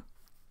your home.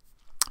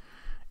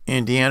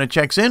 Indiana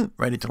checks in,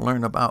 ready to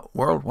learn about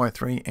World War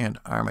III and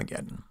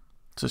Armageddon.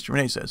 Sister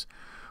Renee says,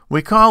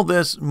 we call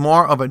this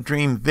more of a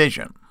dream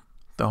vision.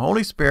 The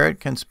Holy Spirit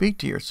can speak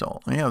to your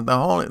soul. You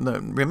know,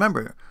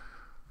 remember,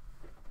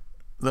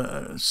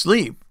 the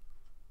sleep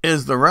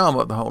is the realm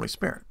of the Holy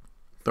Spirit.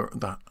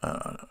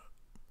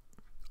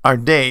 Our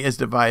day is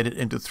divided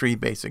into 3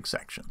 basic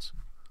sections.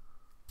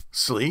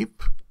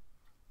 Sleep,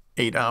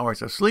 8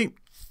 hours of sleep,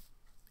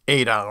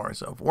 8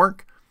 hours of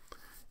work,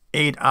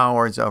 8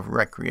 hours of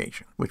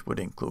recreation, which would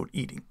include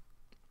eating.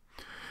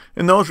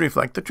 And those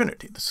reflect the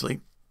Trinity. The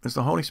sleep is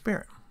the Holy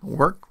Spirit.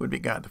 Work would be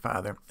God the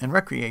Father, and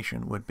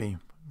recreation would be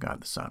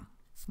God the Son.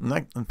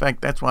 In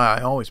fact, that's why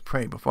I always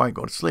pray before I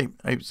go to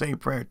sleep. I say a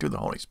prayer to the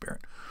Holy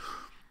Spirit.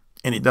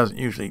 And he doesn't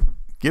usually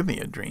give me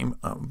a dream,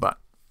 but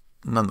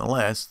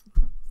nonetheless,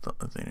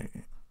 the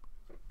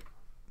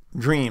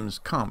dreams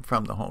come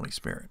from the Holy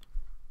Spirit.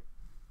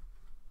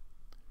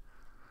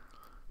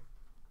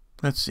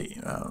 Let's see.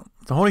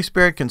 The Holy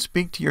Spirit can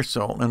speak to your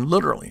soul and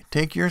literally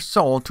take your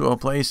soul to a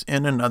place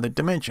in another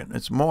dimension.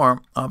 It's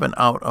more of an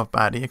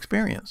out-of-body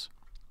experience.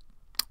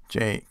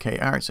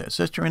 JKR says,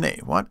 Sister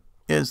Renee, what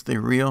is the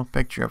real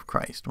picture of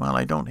Christ? Well,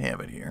 I don't have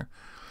it here.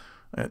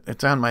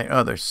 It's on my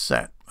other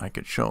set. I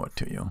could show it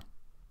to you.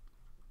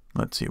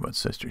 Let's see what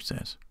Sister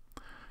says.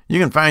 You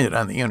can find it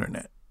on the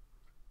internet.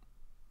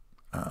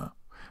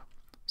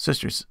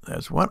 Sister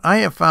says, what I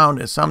have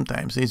found is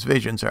sometimes these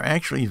visions are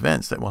actually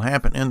events that will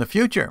happen in the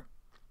future.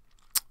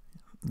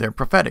 They're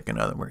prophetic, in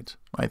other words.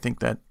 I think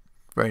that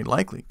very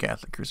likely,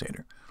 Catholic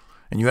Crusader.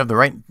 And you have the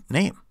right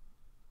name.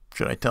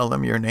 Should I tell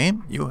them your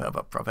name? You have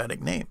a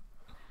prophetic name.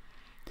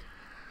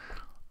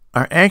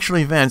 Are actual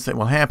events that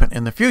will happen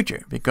in the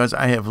future because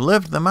I have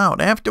lived them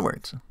out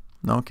afterwards.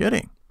 No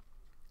kidding.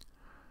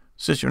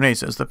 Sister Renee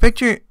says, the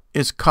picture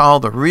is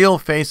called The Real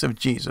Face of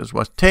Jesus,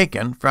 was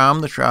taken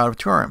from the Shroud of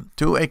Turin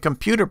to a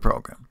computer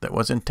program that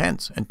was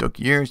intense and took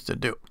years to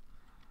do.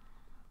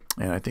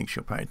 And I think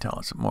she'll probably tell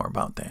us more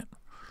about that.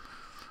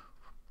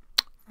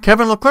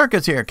 Kevin Leclerc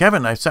is here.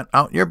 Kevin, I sent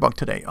out your book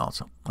today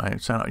also. I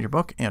sent out your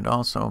book and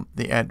also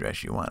the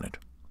address you wanted.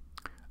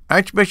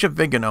 Archbishop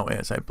Vigano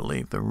is, I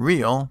believe, the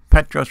real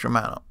Petrus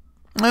Romanus.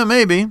 Well,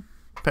 maybe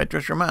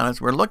Petrus Romanus.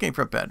 We're looking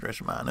for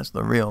Petrus Romanus,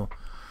 the real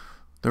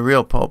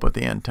Pope at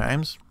the end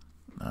times.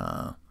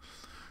 I've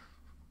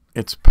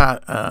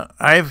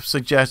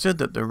suggested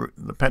that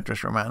the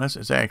Petrus Romanus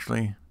is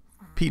actually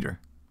Peter,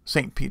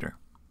 Saint Peter,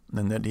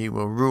 and that he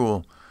will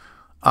rule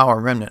our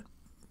remnant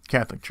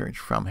Catholic Church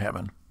from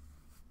heaven.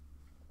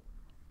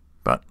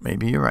 But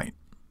maybe you're right.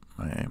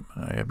 I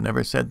have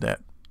never said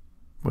that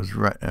was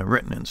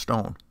written in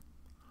stone.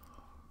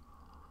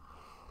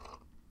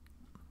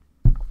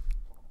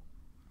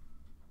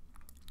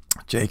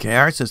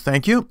 JKR says,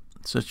 thank you.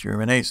 Sister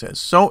Renee says,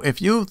 so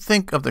if you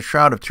think of the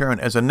Shroud of Turin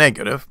as a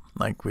negative,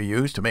 like we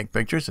used to make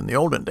pictures in the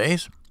olden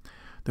days,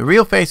 the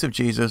real face of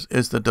Jesus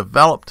is the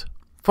developed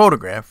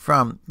photograph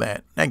from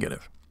that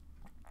negative.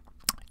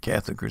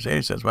 Catholic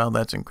Crusader says, well,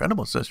 that's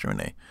incredible, Sister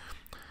Renee.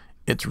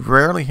 It's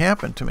rarely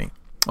happened to me.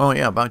 Oh,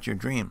 yeah, about your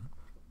dream.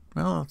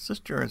 Well,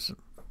 Sister is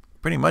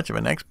pretty much of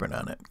an expert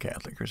on it,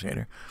 Catholic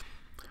Crusader.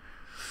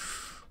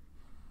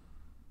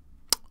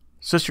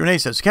 Sister Renee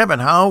says, Kevin,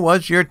 how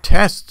was your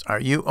test? Are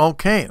you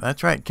okay?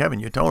 That's right, Kevin.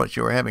 You told us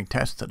you were having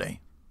tests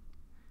today.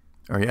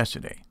 Or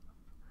yesterday.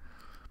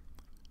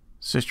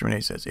 Sister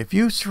Renee says, if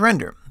you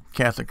surrender,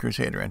 Catholic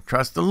Crusader, and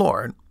trust the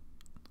Lord,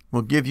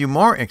 will give you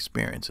more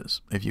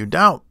experiences. If you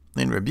doubt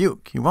and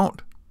rebuke, he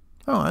won't.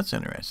 Oh, that's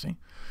interesting.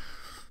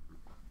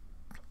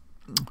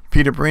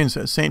 Peter Breen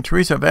says, St.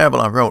 Teresa of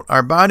Avila wrote,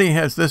 our body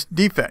has this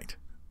defect,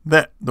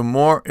 that the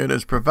more it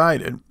is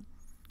provided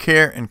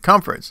care and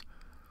comforts,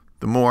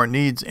 the more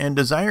needs and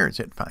desires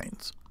it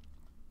finds.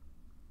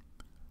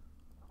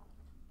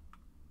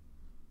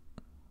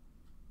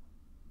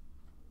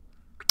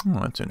 Oh,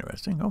 that's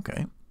interesting.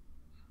 Okay.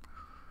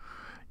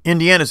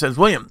 Indiana says,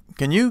 William,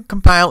 can you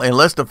compile a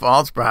list of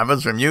false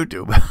prophets from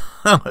YouTube?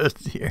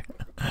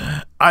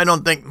 I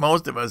don't think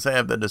most of us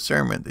have the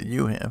discernment that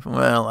you have.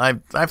 Well,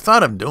 I've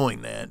thought of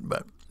doing that,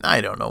 but I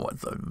don't know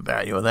what's the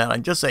value of that. I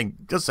just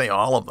say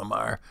all of them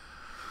are.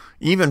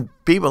 Even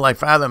people like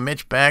Father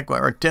Mitch Pack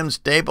or Tim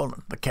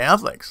Stapleton, the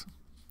Catholics,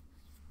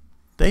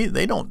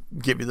 they don't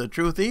give you the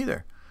truth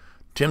either.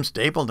 Tim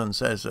Stapleton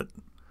says that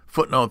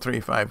footnote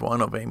 351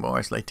 of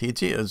Amoris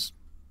Laetitia is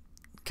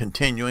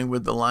continuing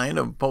with the line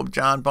of Pope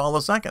John Paul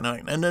II,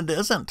 and it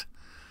isn't.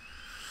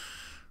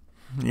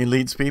 He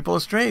leads people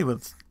astray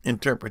with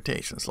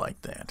interpretations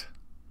like that.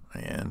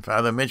 And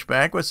Father Mitch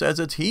Backward says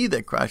it's he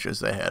that crushes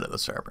the head of the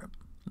serpent.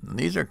 And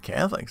these are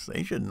Catholics.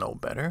 They should know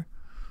better.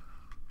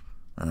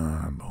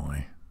 Oh,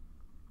 boy.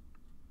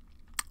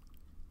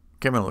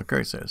 Kevin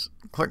Leclerc says,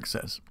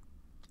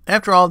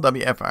 after all,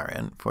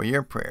 WFRN, for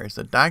your prayers,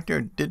 the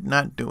doctor did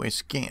not do a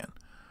scan.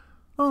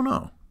 Oh,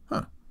 no.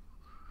 Huh.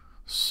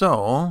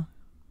 So,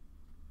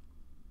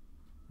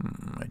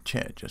 my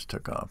chat just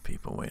took off,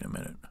 people. Wait a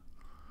minute.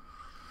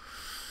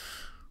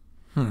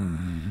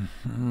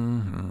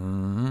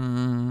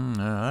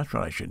 That's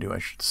what I should do. I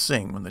should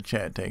sing when the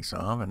chat takes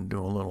off and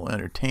do a little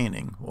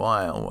entertaining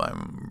while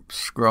I'm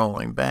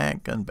scrolling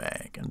back and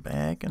back and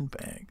back and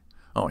back.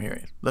 Oh, here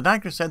he is. The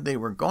doctor said they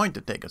were going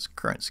to take a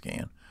current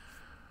scan.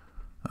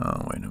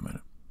 Oh, wait a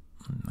minute.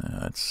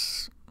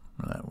 That's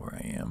not where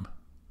I am.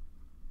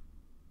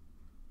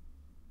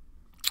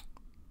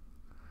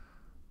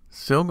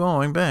 Still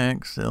going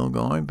back, still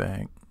going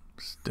back,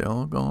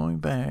 still going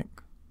back.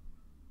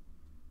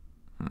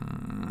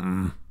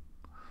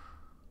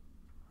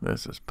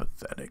 This is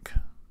pathetic.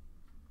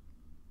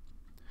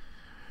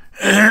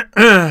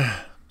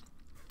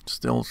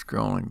 Still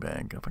scrolling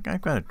back.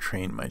 I've got to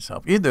train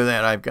myself. Either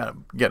that, I've got to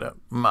get a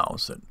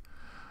mouse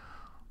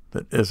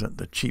that isn't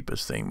the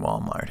cheapest thing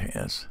Walmart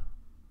has.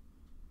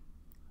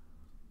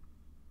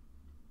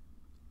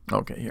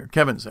 Okay, here.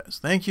 Kevin says,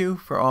 Thank you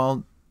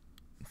all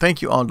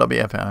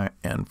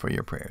WFIN for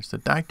your prayers. The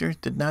doctors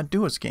did not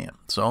do a scan,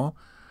 so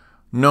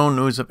no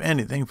news of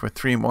anything for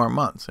 3 more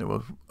months. It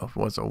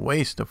was a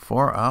waste of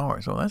 4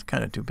 hours. Well, that's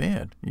kind of too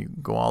bad. You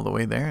go all the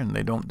way there and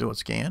they don't do a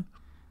scan.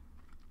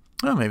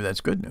 Well, maybe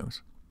that's good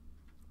news.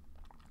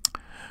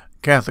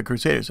 Catholic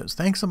Crusader says,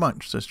 thanks a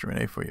bunch, Sister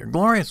Renee, for your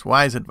glorious,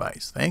 wise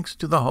advice. Thanks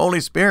to the Holy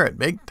Spirit.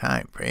 Big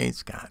time.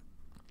 Praise God.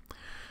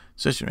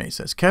 Sister Renee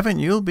says, Kevin,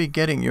 you'll be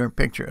getting your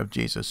picture of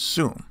Jesus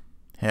soon.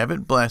 Have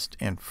it blessed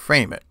and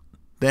frame it.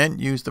 Then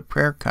use the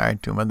prayer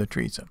card to Mother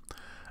Teresa.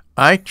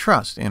 I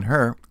trust in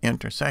her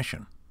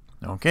intercession.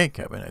 Okay,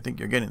 Kevin, I think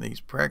you're getting these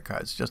prayer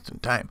cards just in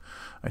time.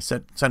 I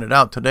sent it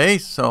out today,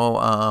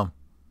 so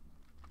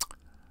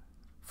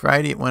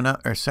Friday it went out,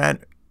 or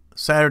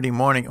Saturday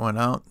morning it went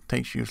out. It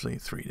takes usually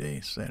 3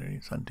 days, Saturday,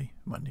 Sunday,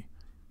 Monday.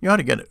 You ought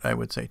to get it, I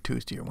would say,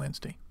 Tuesday or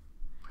Wednesday.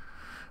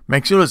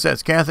 Maxula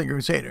says, Catholic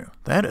Crusader,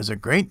 that is a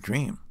great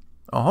dream.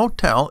 A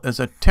hotel is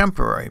a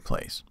temporary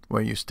place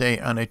where you stay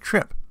on a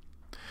trip.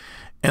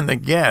 And the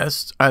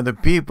guests are the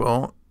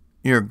people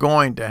you're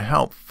going to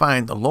help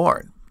find the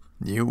Lord.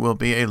 You will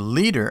be a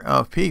leader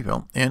of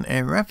people in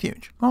a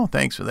refuge. Oh,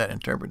 thanks for that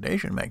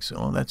interpretation,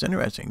 Maxilla. That's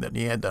interesting that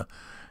he had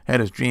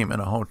his dream in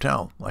a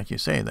hotel. Like you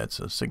say, that's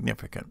a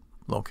significant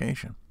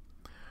location.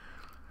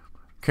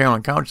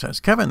 Carolyn Couch says,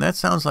 Kevin, that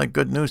sounds like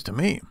good news to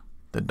me.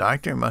 The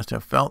doctor must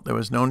have felt there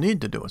was no need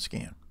to do a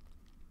scan.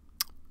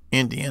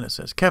 Indiana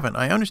says, Kevin,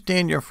 I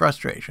understand your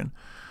frustration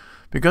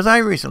because I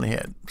recently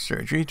had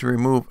surgery to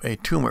remove a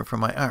tumor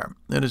from my arm.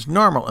 It is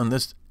normal in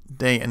this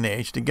day and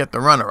age to get the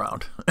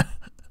runaround.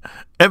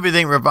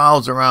 Everything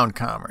revolves around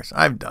commerce.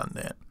 I've done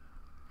that.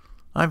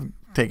 I've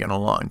taken a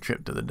long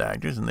trip to the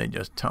doctors and they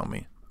just tell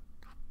me.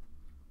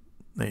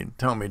 They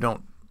tell me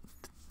don't.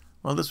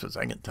 Well, this was,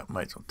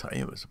 might as well tell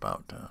you, it was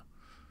about,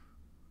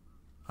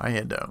 I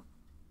had, the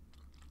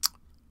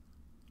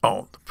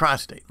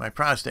prostate. My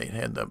prostate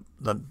had the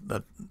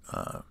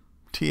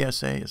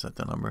TSA, is that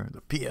the number?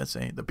 The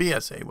PSA.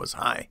 The PSA was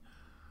high.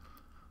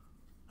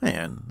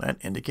 And that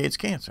indicates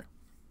cancer.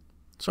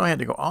 So I had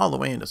to go all the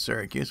way into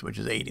Syracuse, which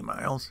is 80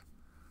 miles.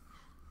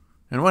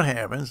 And what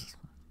happens?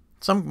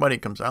 Somebody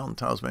comes out and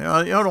tells me,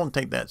 oh, don't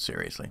take that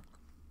seriously.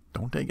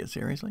 Don't take it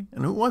seriously?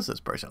 And who was this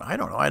person? I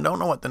don't know. I don't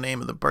know what the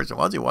name of the person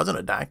was. He wasn't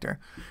a doctor.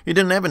 He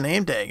didn't have a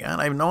name tag on.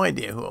 I have no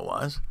idea who it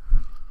was.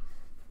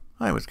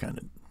 I was kind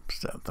of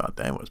thought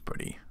that was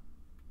pretty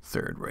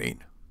third rate.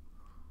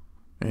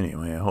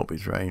 Anyway, I hope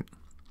he's right.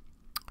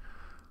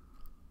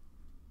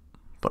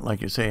 But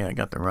like you say, I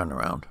got the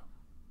runaround.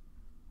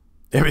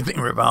 Everything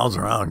revolves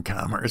around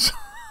commerce.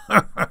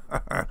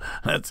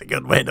 That's a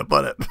good way to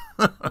put it.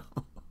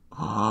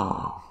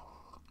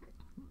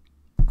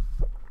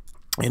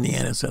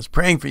 Indiana says,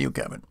 praying for you,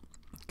 Kevin.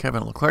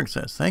 Kevin Leclerc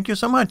says, thank you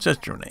so much,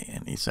 Sister Renee.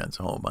 And he sends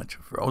a whole bunch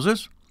of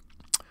roses.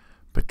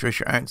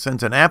 Patricia Arndt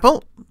sends an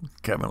apple.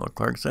 Kevin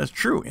Leclerc says,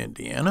 true,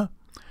 Indiana.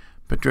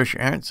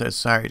 Patricia Arndt says,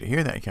 sorry to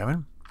hear that,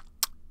 Kevin.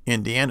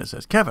 Indiana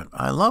says, Kevin,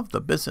 I love the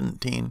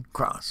Byzantine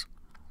cross.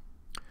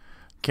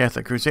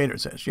 Catholic Crusader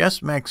says, yes,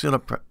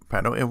 Maxilla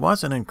Preto, it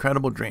was an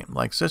incredible dream.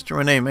 Like Sister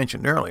Renee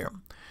mentioned earlier,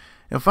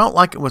 it felt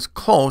like it was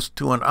close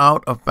to an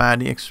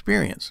out-of-body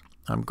experience.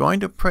 I'm going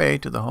to pray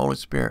to the Holy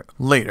Spirit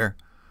later.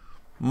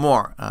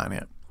 More on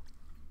it.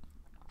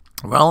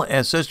 Well,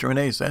 as Sister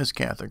Renee says,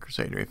 Catholic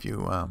Crusader, if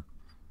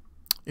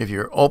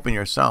you open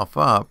yourself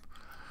up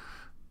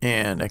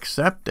and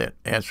accept it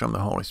as from the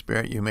Holy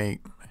Spirit, you may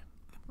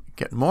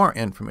get more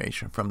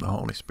information from the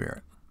Holy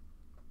Spirit.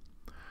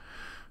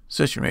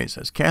 Sister Renee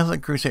says,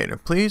 Catholic Crusader,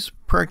 please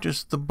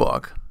purchase the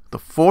book, The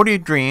 40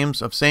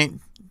 Dreams of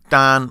St.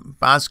 Don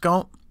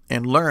Bosco,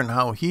 and learn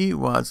how he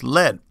was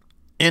led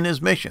in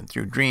his mission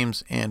through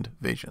dreams and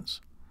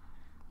visions.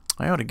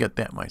 I ought to get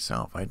that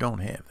myself. I don't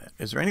have that.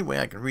 Is there any way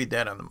I can read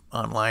that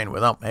online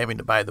without having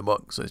to buy the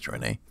book, Sister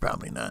Renee?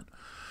 Probably not.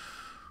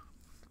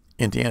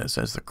 Indiana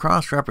says, the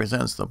cross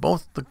represents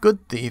both the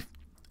good thief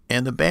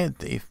and the bad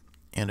thief,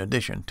 in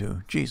addition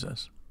to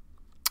Jesus.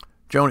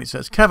 Joni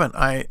says, Kevin,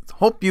 I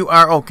hope you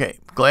are okay.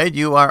 Glad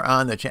you are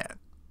on the chat.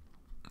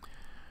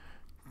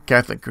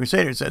 Catholic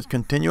Crusader says,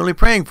 continually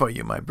praying for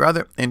you, my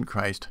brother in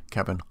Christ,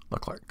 Kevin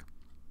Leclerc.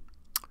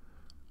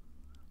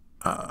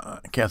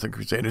 Catholic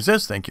Crusader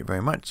says, thank you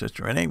very much,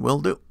 Sister Renee, will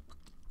do.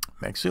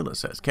 Maxula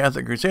says,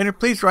 Catholic Crusader,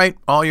 please write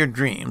all your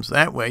dreams.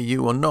 That way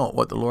you will know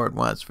what the Lord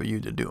wants for you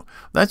to do.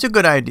 That's a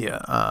good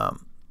idea,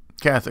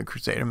 Catholic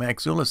Crusader.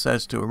 Maxula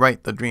says to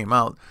write the dream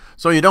out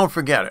so you don't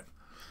forget it.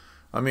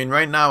 I mean,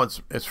 right now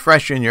it's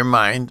fresh in your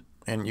mind,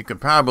 and you can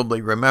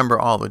probably remember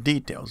all the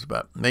details,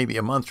 but maybe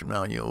a month from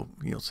now you'll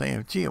say,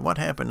 gee, what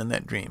happened in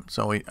that dream?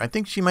 So I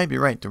think she might be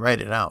right to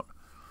write it out.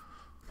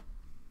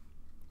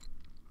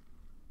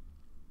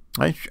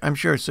 I'm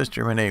sure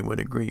Sister Renee would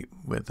agree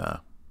with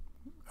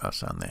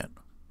us on that.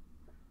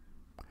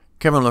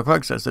 Kevin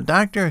Leclerc says, the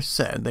doctor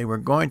said they were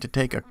going to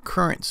take a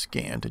current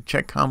scan to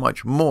check how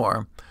much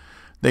more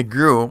they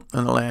grew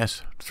in the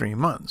last 3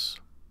 months.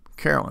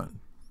 Carolyn,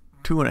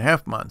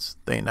 2.5 months,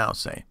 they now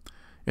say.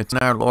 It's in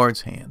our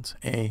Lord's hands.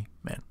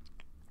 Amen.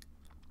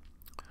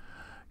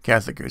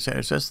 Catholic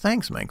Crusader says,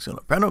 thanks,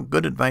 Maxilla. Preno,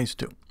 good advice,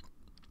 too.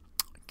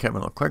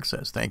 Kevin Leclerc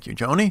says, thank you,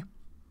 Joni.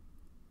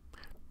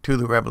 To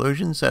the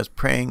Revolution says,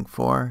 praying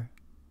for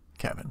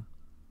Kevin.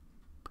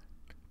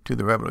 To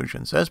the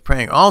Revolution says,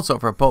 praying also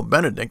for Pope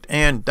Benedict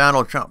and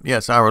Donald Trump.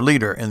 Yes, our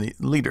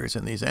leaders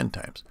in these end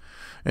times.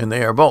 And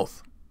they are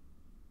both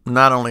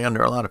not only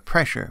under a lot of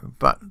pressure,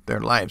 but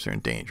their lives are in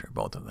danger,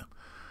 both of them.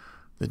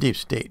 The deep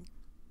state,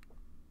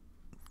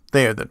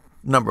 they are the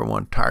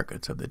 #1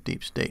 targets of the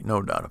deep state,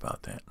 no doubt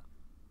about that.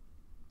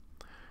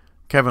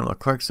 Kevin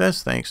Leclerc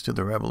says, thanks to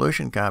the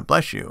Revolution, God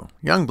bless you.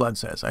 Youngblood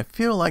says, I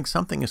feel like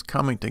something is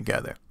coming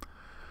together.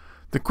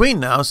 The Queen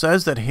now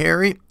says that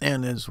Harry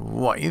and his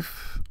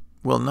wife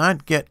will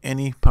not get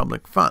any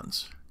public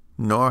funds,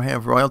 nor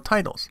have royal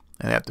titles,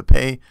 and have to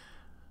pay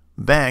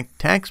back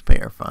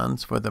taxpayer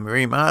funds for the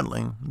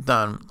remodeling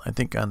done, I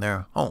think, on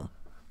their home.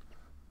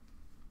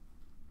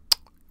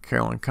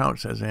 Carolyn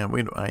Couch says, I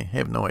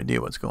have no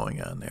idea what's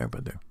going on there,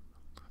 but there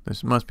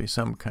must be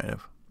some kind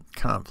of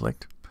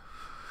conflict.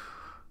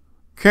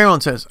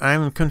 Carolyn says,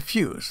 I'm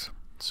confused.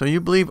 So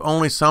you believe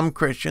only some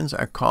Christians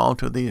are called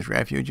to these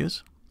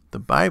refuges? The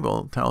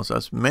Bible tells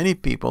us many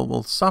people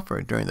will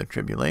suffer during the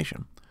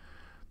tribulation.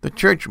 The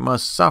church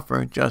must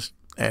suffer just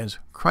as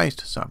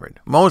Christ suffered.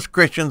 Most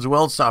Christians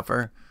will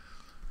suffer.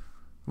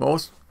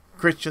 Most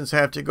Christians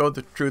have to go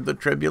through the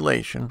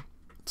tribulation.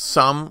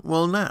 Some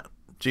will not.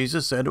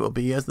 Jesus said it will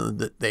be as in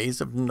the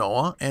days of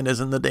Noah and as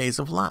in the days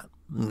of Lot.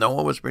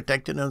 Noah was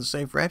protected in a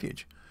safe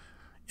refuge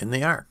in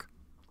the ark.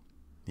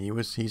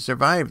 He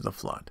survived the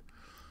flood,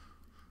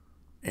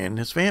 and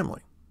his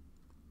family.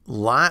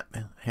 Lot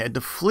had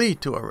to flee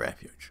to a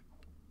refuge.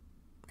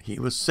 He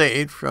was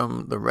saved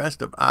from the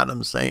rest of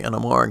Sodom and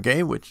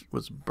Gomorrah, which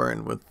was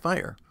burned with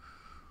fire.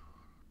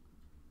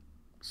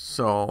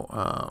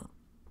 So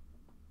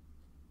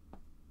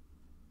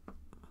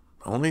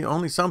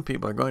only some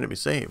people are going to be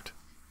saved.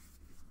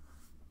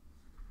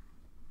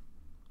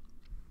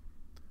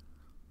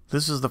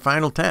 This is the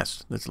final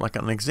test. It's like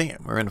an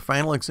exam. We're in a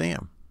final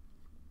exam.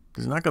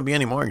 There's not going to be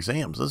any more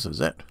exams. This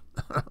is it.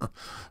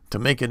 To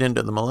make it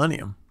into the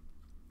millennium.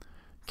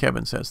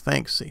 Kevin says,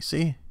 thanks,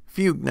 CC.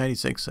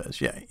 Fugue96 says,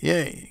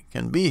 yay,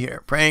 can be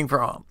here, praying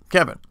for all.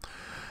 Kevin,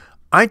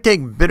 I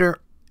take bitter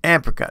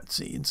apricot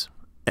seeds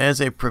as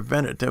a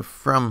preventative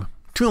from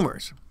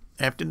tumors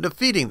after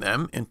defeating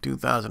them in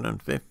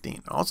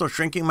 2015. Also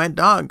shrinking my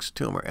dog's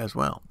tumor as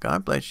well.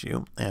 God bless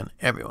you and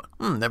everyone.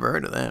 Never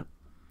heard of that.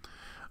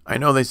 I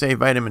know they say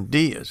vitamin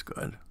D is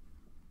good.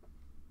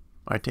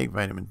 I take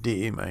vitamin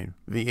D. My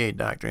VA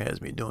doctor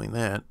has me doing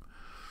that.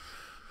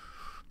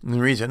 And the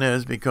reason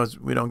is because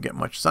we don't get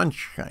much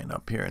sunshine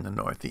up here in the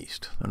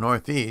Northeast. The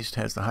Northeast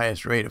has the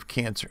highest rate of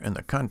cancer in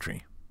the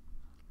country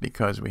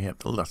because we have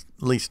the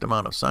least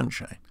amount of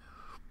sunshine.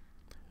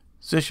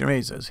 Sister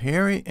Ray says,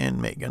 Harry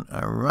and Meghan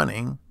are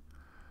running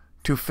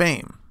to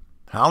fame,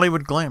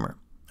 Hollywood glamour,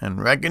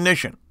 and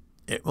recognition.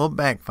 It will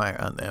backfire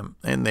on them,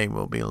 and they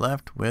will be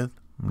left with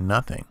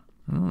nothing.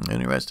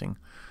 Interesting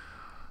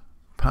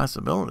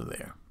possibility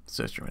there,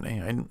 Sister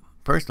Renee.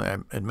 Personally,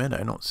 I admit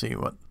I don't see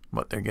what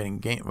they're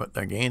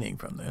gaining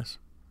from this.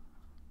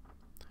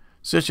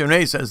 Sister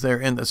Renee says they're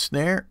in the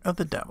snare of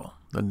the devil.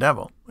 The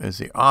devil is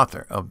the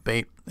author of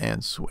bait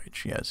and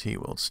switch. Yes, he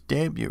will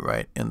stab you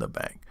right in the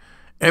back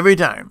every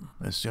time.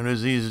 As soon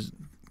as he's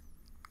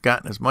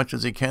gotten as much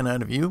as he can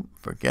out of you,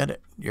 forget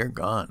it. You're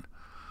gone.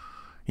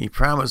 He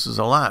promises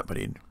a lot, but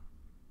in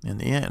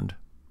the end,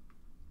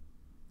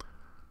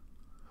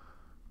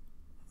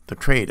 the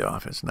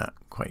trade-off is not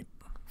quite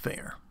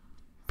fair.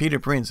 Peter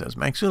Breen says,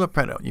 Maxula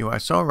Preto, you are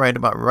so right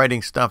about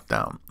writing stuff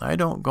down. I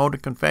don't go to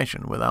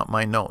confession without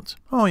my notes.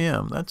 Oh,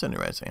 yeah, that's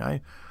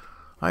interesting.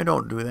 I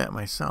don't do that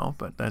myself,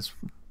 but that's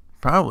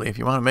probably if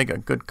you want to make a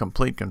good,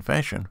 complete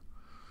confession.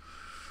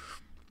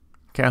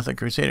 Catholic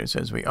Crusader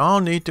says, we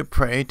all need to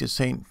pray to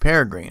St.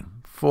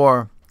 Peregrine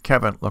for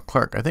Kevin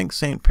Leclerc. I think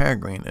St.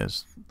 Peregrine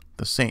is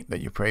the saint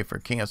that you pray for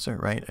cancer,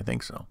 right? I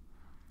think so.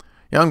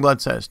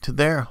 Youngblood says, to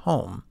their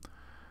home.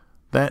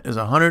 That is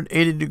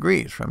 180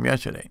 degrees from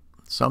yesterday.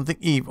 Something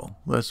evil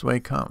this way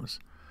comes.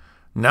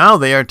 Now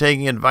they are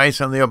taking advice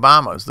from the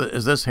Obamas.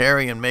 Is this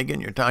Harry and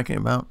Meghan you're talking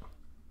about?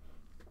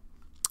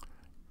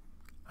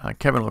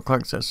 Kevin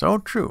Leclerc says, so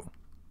true.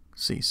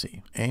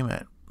 CC.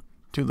 Amen.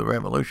 To the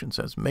Revolution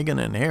says,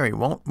 Meghan and Harry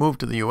won't move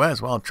to the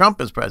U.S. while Trump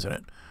is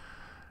president.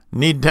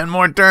 Need 10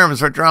 more terms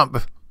for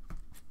Trump.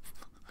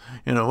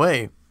 In a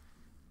way,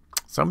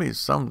 somebody was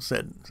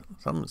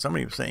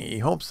saying he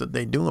hopes that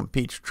they do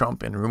impeach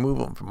Trump and remove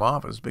him from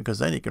office because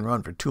then he can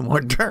run for 2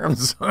 more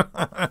terms.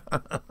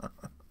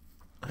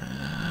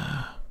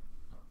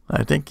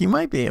 I think he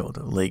might be able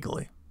to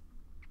legally.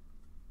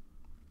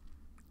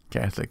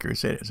 Catholic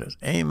Crusader says,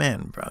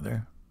 amen,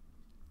 brother.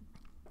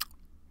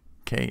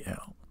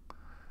 KL.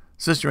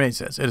 Sister Ray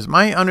says, it is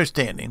my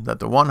understanding that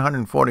the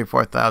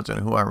 144,000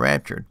 who are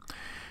raptured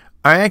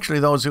are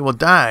actually those who will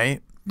die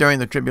during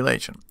the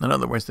tribulation. In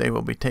other words, they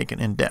will be taken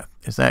in death.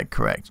 Is that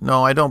correct?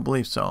 No, I don't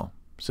believe so,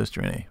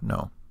 Sister Renee.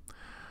 No.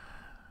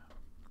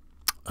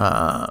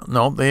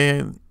 No,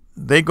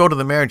 they go to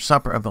the marriage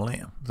supper of the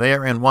Lamb. They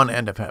are in one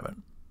end of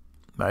heaven.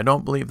 I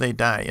don't believe they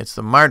die. It's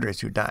the martyrs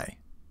who die.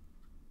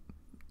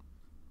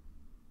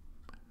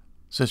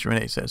 Sister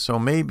Renee says, so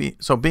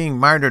being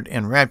martyred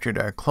and raptured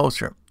are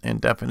closer in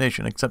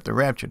definition, except the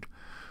raptured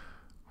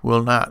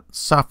will not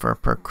suffer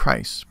per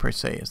Christ, per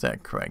se. Is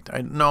that correct?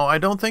 No, I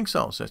don't think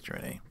so, Sister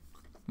Renee.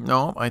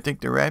 No, I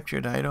think the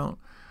raptured, I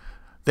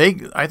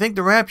think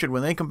the raptured,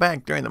 when they come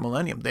back during the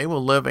millennium, they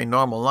will live a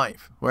normal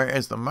life,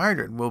 whereas the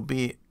martyred will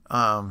be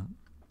in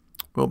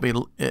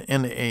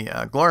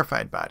a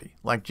glorified body,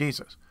 like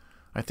Jesus.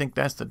 I think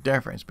that's the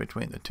difference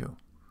between the two.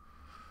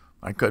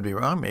 I could be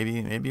wrong. Maybe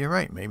you're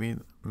right.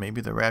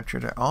 Maybe the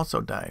raptured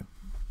also die,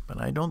 but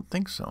I don't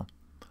think so.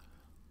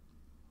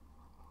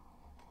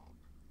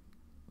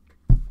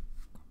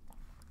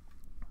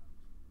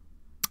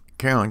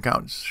 Carolyn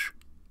Couch.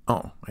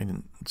 Oh, I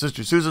didn't.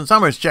 Sister Susan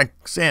Summers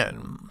checks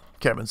in.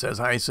 Kevin says,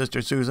 hi,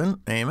 Sister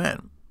Susan.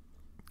 Amen.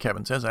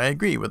 Kevin says, I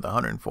agree with the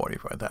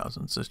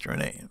 144,000. Sister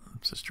Renee.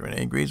 Sister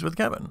Renee agrees with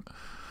Kevin.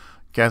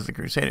 Catholic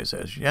Crusader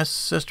says, yes,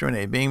 Sister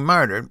Renee, being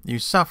martyred, you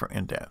suffer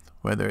in death,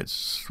 whether it's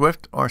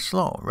swift or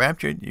slow.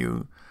 Raptured,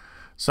 you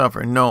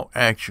suffer no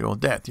actual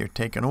death. You're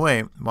taken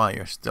away while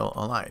you're still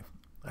alive.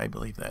 I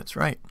believe that's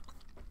right.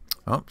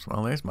 Oops,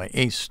 well, there's my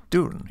ace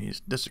student. He's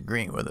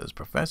disagreeing with his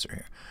professor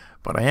here.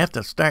 But I have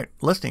to start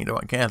listening to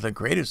what Catholic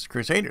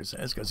Crusader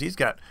says, because he's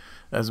got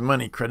as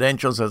many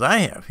credentials as I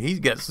have. He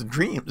gets the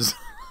dreams.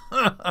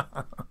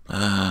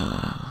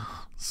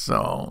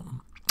 So,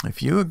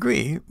 if you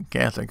agree,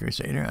 Catholic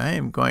Crusader, I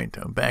am going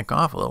to back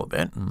off a little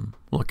bit and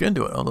look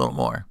into it a little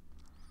more.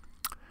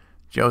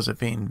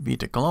 Josephine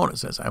Vita Colonna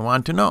says, I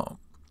want to know.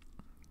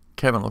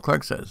 Kevin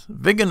Leclerc says,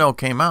 Vigano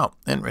came out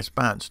in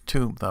response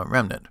to the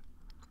remnant.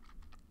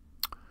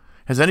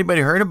 Has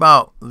anybody heard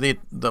about the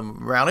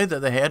rally that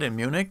they had in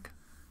Munich?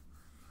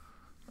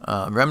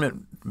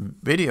 Remnant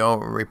Video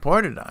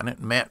reported on it.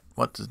 Matt,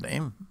 what's his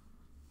name?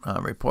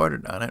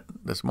 Reported on it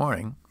this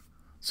morning.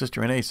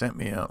 Sister Renee sent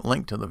me a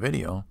link to the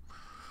video.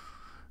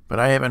 But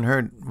I haven't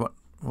heard what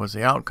was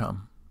the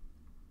outcome.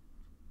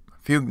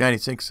 Fugue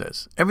 96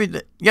 says,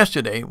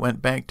 yesterday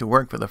went back to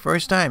work for the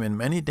first time in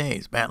many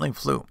days, battling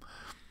flu.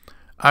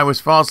 I was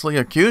falsely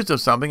accused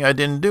of something I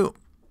didn't do.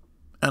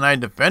 And I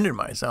defended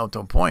myself to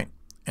a point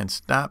and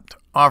stopped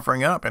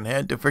offering up and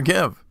had to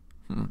forgive.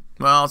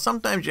 Well,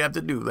 sometimes you have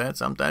to do that.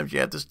 Sometimes you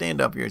have to stand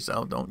up for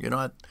yourself. Don't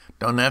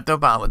have to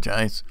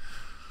apologize.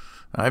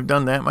 I've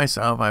done that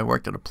myself. I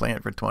worked at a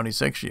plant for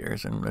 26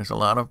 years, and there's a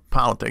lot of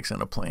politics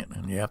in a plant,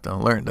 and you have to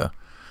learn to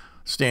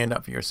stand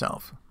up for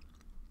yourself.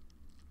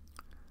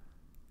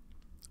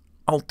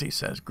 Alti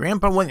says,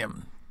 Grandpa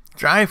William,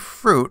 dry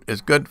fruit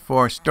is good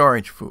for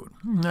storage food.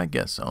 I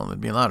guess so.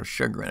 There'd be a lot of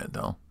sugar in it,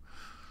 though.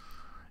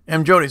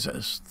 M. Jody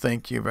says,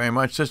 thank you very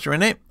much, Sister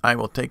Renee. I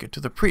will take it to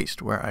the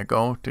priest where I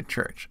go to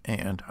church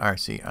and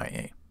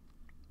RCIA.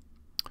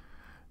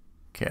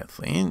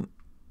 Kathleen,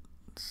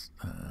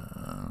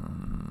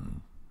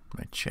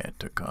 my chat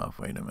took off.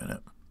 Wait a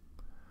minute.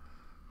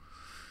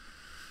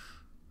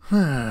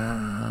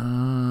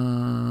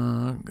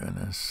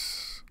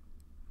 Goodness.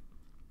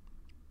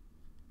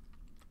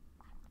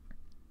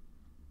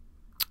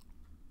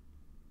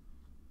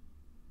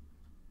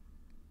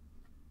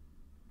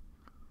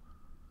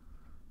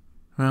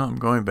 Well, I'm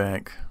going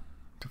back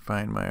to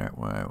find where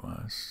I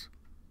was.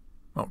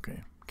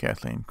 Okay.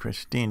 Kathleen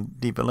Christine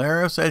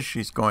DiValero says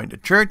she's going to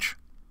church.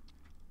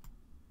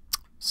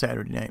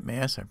 Saturday night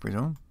mass, I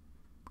presume.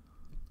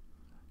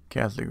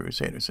 Catholic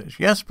Crusader says,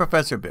 yes,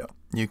 Professor Bill,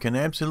 you can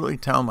absolutely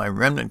tell my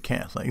remnant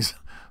Catholics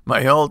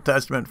my Old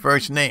Testament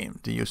first name.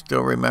 Do you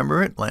still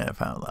remember it?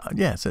 Laugh out loud.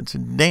 Yes, it's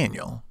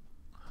Daniel.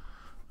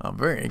 A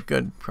very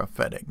good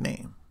prophetic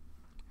name.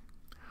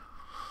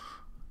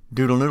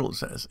 Doodle Noodle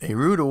says, a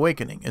rude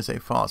awakening is a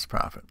false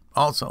prophet.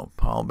 Also,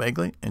 Paul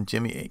Begley and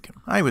Jimmy Akin.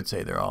 I would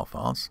say they're all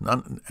false.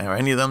 Are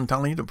any of them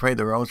telling you to pray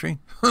the rosary?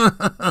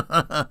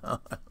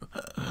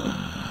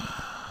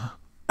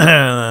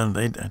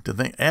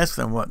 Ask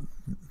them what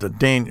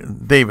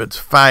David's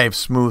 5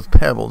 smooth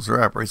pebbles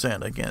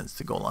represent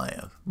against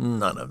Goliath.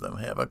 None of them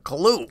have a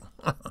clue.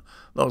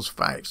 Those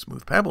 5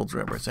 smooth pebbles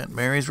represent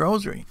Mary's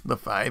rosary, the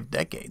 5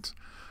 decades.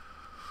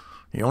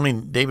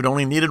 David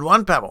only needed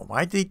 1 pebble.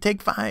 Why did he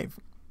take 5?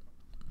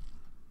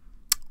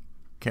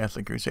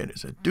 Catholic Crusader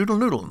says, Doodle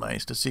Noodle,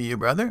 nice to see you,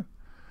 brother.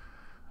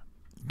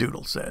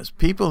 Doodle says,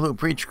 people who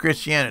preach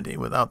Christianity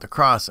without the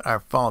cross are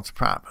false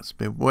prophets.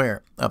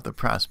 Beware of the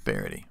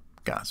prosperity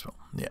gospel.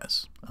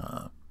 Yes.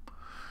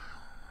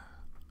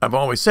 I've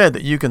always said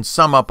that you can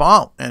sum up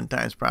all end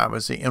times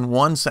prophecy in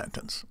one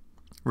sentence.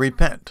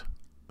 Repent,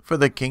 for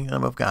the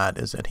kingdom of God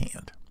is at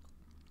hand.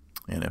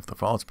 And if the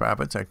false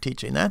prophets are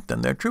teaching that,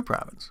 then they're true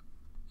prophets.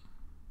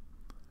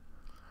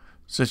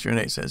 Sister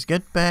Renee says,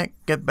 get back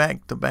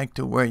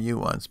to where you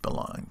once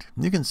belonged.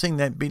 You can sing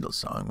that Beatles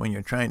song when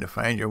you're trying to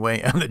find your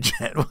way on a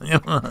jet. Oh,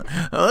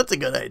 that's a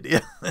good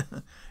idea.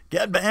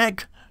 Get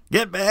back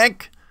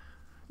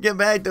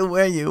to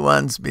where you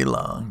once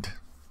belonged.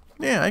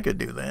 Yeah, I could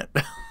do that.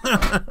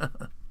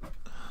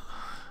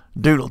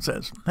 Doodle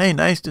says, hey,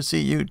 nice to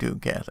see you too,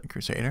 Catholic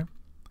Crusader.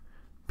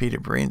 Peter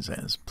Breen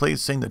says,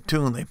 please sing the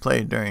tune they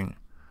played during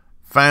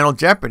Final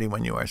Jeopardy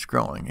when you are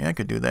scrolling. Yeah, I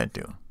could do that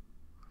too.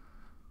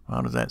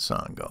 How does that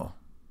song go?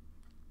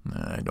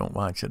 I don't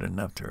watch it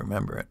enough to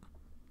remember it.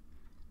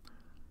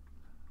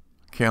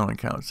 Carolyn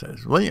Count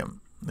says,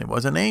 William, there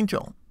was an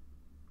angel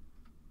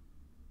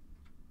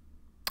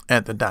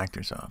at the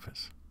doctor's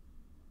office.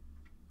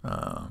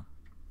 Are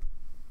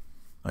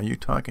you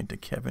talking to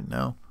Kevin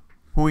now?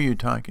 Who are you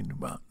talking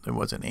about? There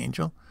was an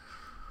angel?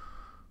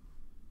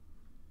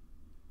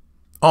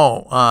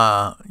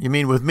 Oh, you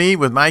mean with me,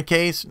 with my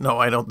case? No,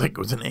 I don't think it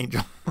was an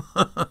angel.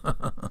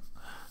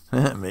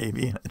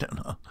 Maybe, I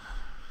don't know.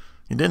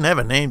 He didn't have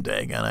a name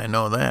tag, and I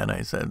know that.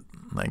 I said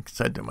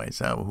to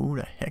myself, who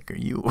the heck are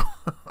you?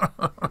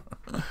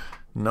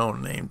 No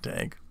name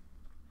tag.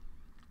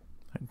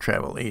 I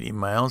traveled 80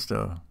 miles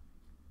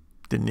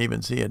didn't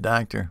even see a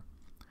doctor.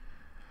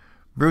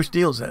 Bruce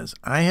Deal says,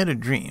 I had a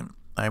dream.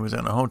 I was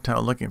in a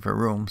hotel looking for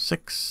room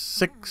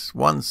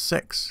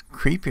 6616.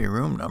 Creepy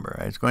room number.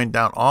 I was going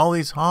down all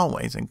these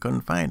hallways and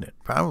couldn't find it.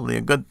 Probably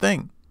a good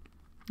thing.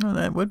 Well,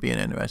 that would be an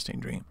interesting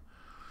dream.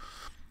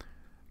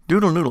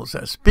 Doodle Noodle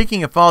says,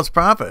 speaking of false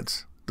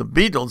prophets, the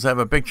Beatles have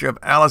a picture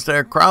of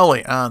Aleister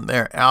Crowley on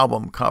their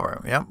album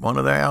cover. Yep, one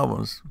of their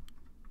albums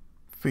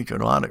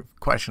featured a lot of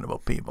questionable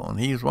people, and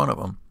he's one of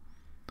them.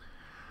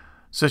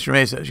 Sister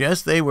May says,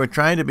 yes, they were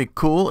trying to be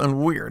cool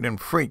and weird and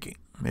freaky.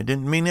 It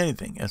didn't mean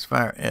anything as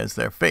far as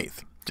their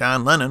faith.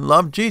 John Lennon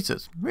loved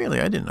Jesus. Really,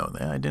 I didn't know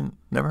that.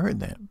 Never heard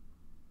that.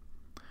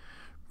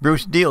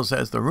 Bruce Deal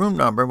says the room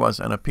number was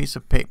on a piece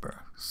of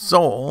paper.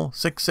 Soul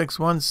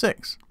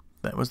 6616.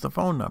 That was the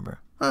phone number.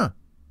 Huh.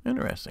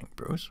 Interesting,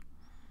 Bruce.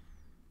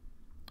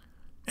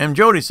 M.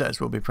 Jody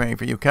says, we'll be praying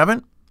for you,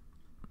 Kevin.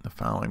 The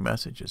following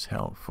message is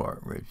held for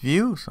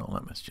review, so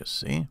let us just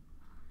see.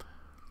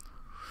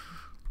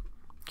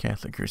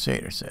 Catholic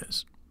Crusader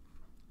says,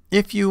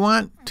 if you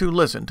want to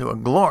listen to a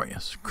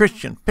glorious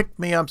Christian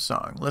pick-me-up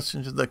song,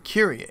 listen to The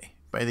Kyrie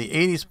by the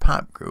 80s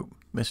pop group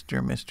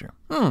Mr. Mister.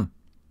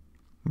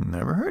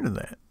 Never heard of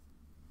that,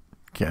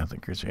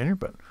 Catholic Crusader,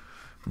 but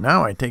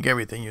now I take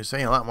everything you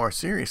say a lot more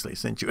seriously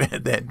since you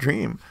had that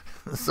dream,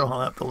 so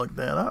I'll have to look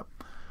that up.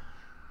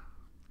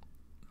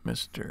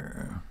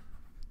 Mister.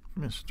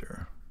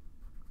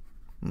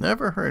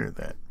 Never heard of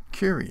that.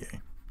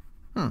 Kyrie.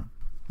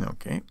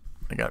 Okay.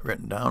 I got it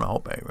written down. I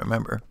hope I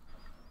remember.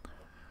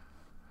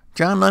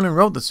 John Lennon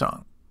wrote the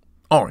song.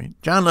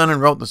 John Lennon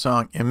wrote the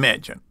song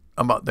Imagine,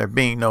 about there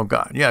being no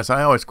God. Yes,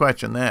 I always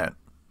question that.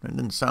 It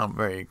didn't sound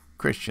very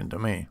Christian to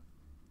me.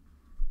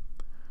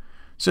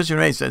 Sister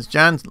Ray says,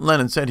 John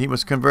Lennon said he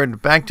was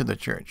converted back to the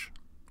church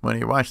when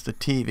he watched the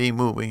TV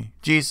movie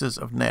Jesus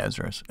of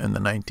Nazareth in the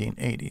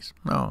 1980s.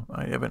 No,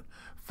 I haven't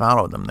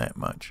followed them that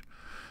much.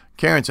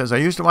 Karen says, I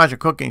used to watch a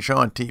cooking show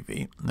on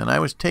TV, and I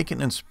was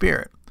taken in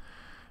spirit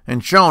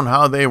and shown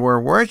how they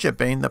were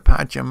worshiping the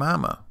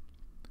Pachamama.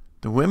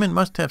 The women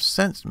must have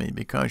sensed me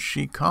because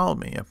she called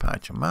me a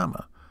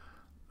Pachamama.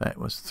 That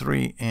was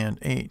 3 and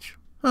H.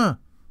 Huh.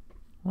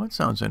 Well, that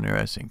sounds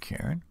interesting,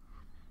 Karen.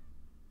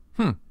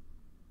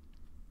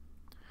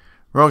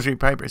 Rosary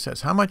Piper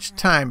says, how much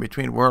time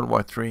between World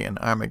War III and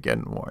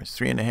Armageddon Wars?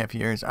 3.5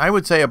 years? I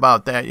would say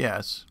about that,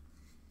 yes.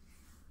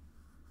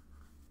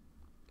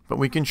 But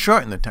we can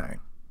shorten the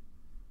time.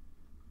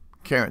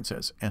 Karen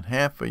says, and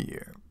half a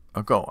year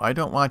ago. I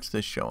don't watch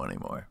this show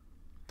anymore.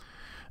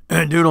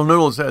 Doodle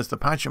Noodle says, the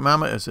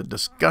Pachamama is a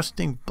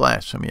disgusting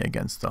blasphemy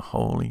against the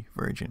Holy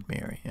Virgin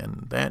Mary.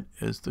 And that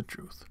is the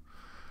truth.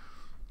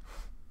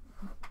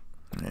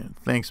 And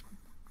thanks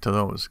to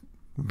those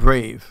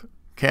brave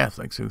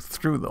Catholics who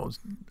threw those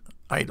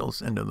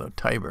idols into the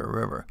Tiber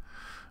River.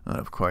 And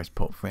of course,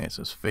 Pope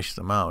Francis fished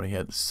them out. He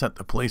had to send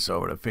the police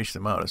over to fish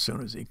them out as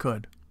soon as he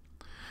could.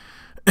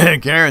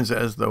 Karen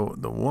says the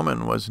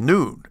woman was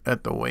nude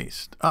at the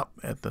waist, up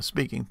at the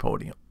speaking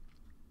podium.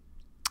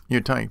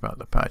 You're talking about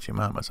the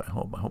Pachimamas, I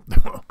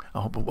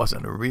hope it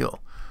wasn't a real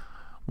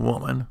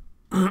woman.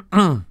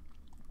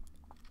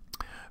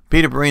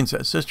 Peter Breen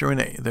says, Sister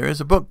Renee, there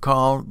is a book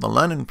called The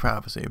Lennon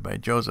Prophecy by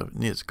Joseph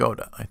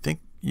Niezgoda. I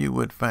think you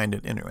would find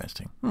it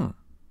interesting.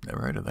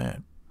 Never heard of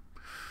that.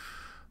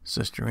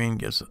 Sister Renee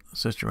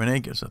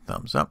gives a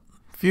thumbs up.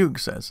 Fugue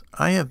says,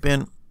 I have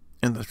been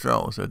in the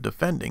throes of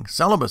defending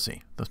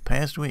celibacy this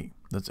past week.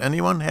 Does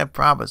anyone have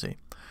prophecy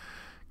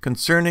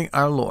concerning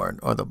our Lord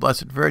or the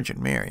Blessed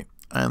Virgin Mary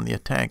on the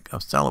attack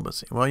of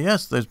celibacy? Well,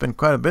 yes, there's been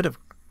quite a bit of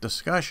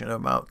discussion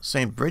about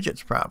St.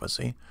 Bridget's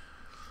prophecy.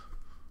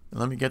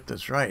 Let me get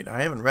this right.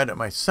 I haven't read it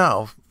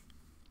myself,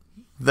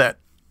 that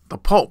the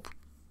Pope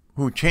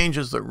who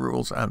changes the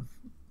rules on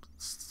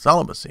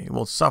celibacy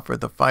will suffer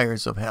the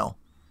fires of hell.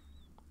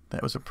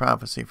 That was a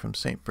prophecy from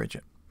St.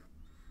 Bridget.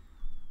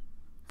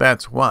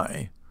 That's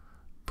why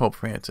Pope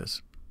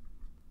Francis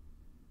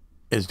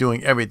is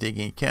doing everything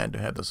he can to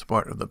have the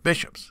support of the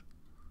bishops.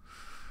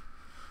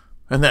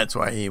 And that's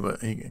why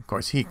of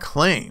course, he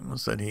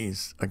claims that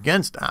he's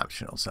against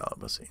optional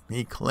celibacy.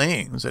 He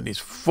claims that he's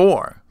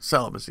for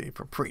celibacy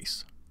for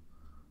priests.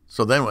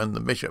 So then when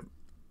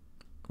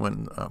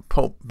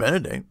Pope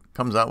Benedict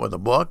comes out with a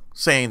book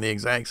saying the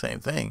exact same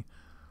thing,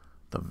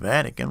 the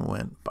Vatican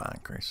went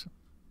bonkers.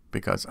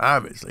 Because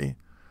obviously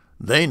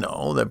they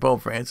know that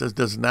Pope Francis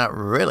does not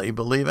really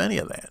believe any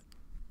of that.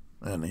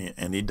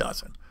 And he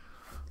doesn't.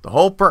 The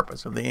whole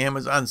purpose of the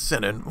Amazon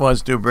Synod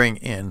was to bring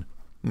in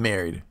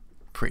married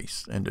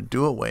priests and to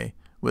do away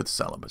with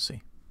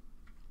celibacy.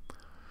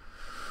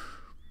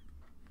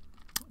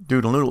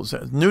 Doodle Noodle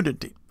says,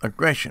 nudity,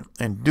 aggression,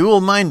 and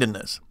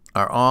dual-mindedness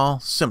are all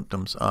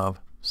symptoms of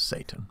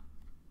Satan.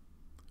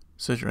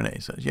 Sister Renee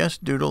says, yes,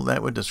 Doodle,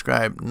 that would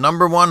describe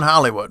number 1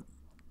 Hollywood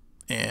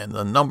and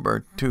the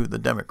number 2 the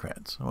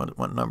Democrats.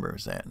 What number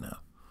is that now?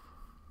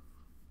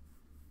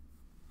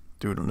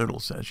 Doodle Noodle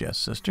says, yes,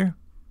 sister.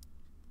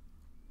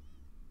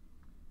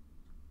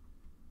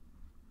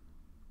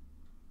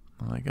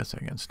 Well, I guess I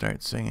can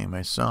start singing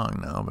my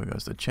song now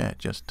because the chat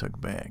just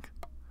took back.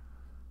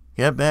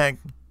 Get back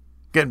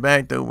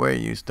to where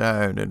you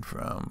started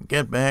from.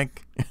 Get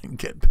back.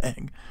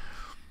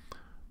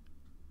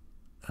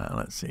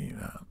 Let's see.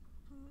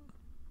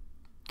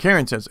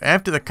 Karen says,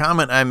 after the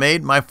comment I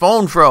made, my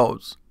phone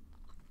froze.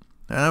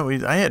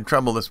 I had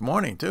trouble this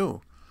morning, too.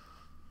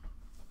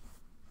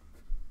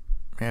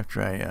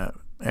 After I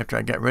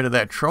got rid of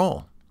that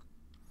troll.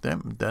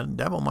 The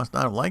devil must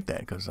not have liked that,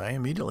 because I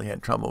immediately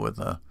had trouble with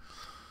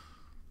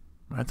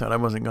I thought I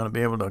wasn't going to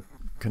be able to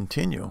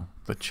continue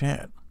the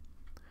chat.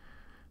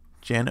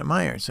 Janet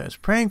Meyer says,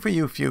 praying for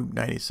you, Fugue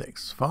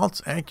 96. False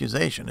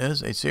accusation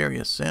is a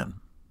serious sin.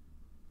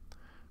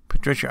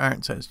 Patricia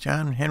Arndt says,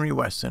 John Henry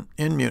Weston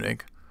in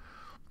Munich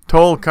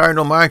told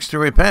Cardinal Marx to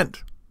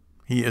repent.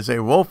 He is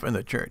a wolf in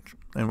the church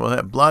and will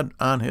have blood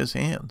on his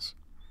hands.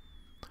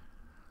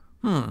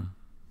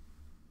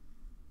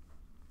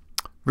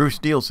 Bruce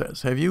Deal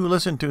says, have you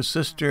listened to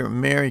Sister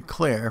Mary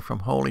Claire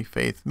from Holy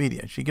Faith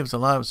Media? She gives a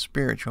lot of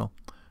spiritual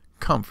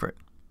comfort.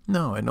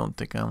 No, I don't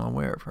think I'm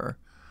aware of her.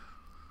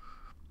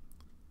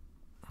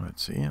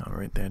 Let's see, I'll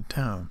write that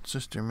down.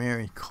 Sister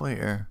Mary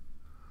Claire.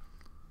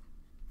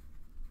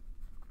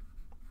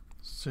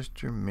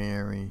 Sister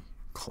Mary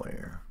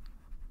Claire.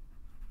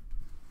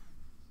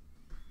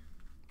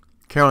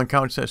 Carolyn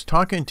Couch says,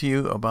 talking to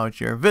you about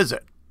your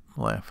visit.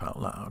 Laugh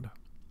out loud.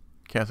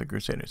 Catholic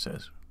Crusader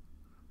says,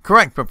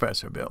 correct,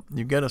 Professor Bill.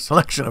 You get a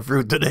selection of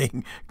fruit today.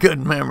 Good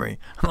memory.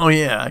 Oh,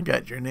 yeah, I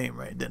got your name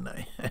right, didn't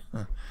I?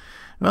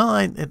 Well,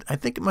 I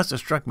think it must have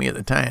struck me at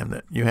the time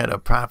that you had a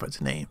prophet's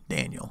name,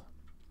 Daniel.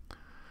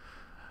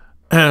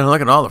 And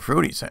look at all the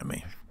fruit he sent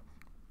me.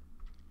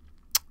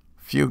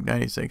 Fugue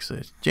 96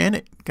 says,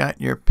 Janet got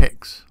your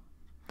pics.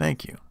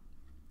 Thank you.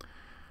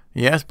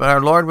 Yes, but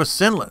our Lord was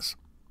sinless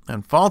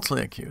and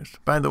falsely accused.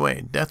 By the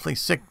way, deathly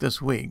sick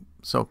this week,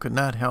 so could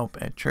not help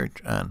at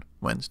church on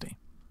Wednesday.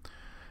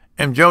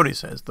 M. Jody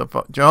says, the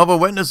Jehovah's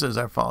Witnesses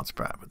are false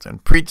prophets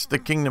and preach the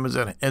kingdom is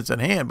at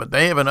hand, but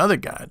they have another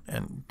God,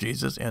 and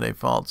Jesus had a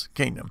false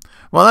kingdom.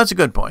 Well, that's a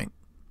good point.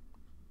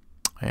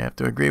 I have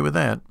to agree with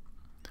that.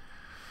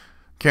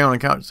 Carolyn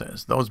Couch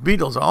says, those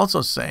Beatles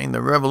also sang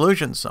the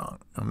Revolution song.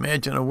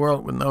 Imagine a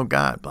world with no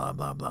God, blah,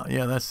 blah, blah.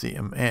 Yeah, that's the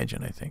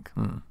Imagine, I think.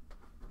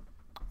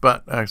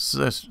 But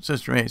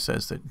Sister Ray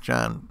says that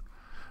John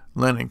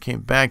Lennon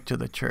came back to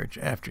the church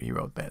after he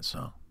wrote that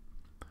song.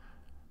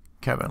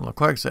 Kevin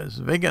Leclerc says,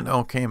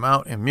 Vigano came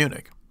out in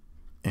Munich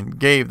and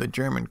gave the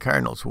German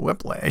Cardinals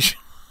whiplash.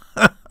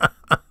 Well,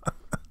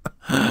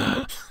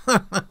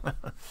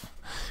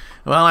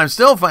 I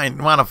still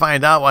want to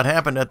find out what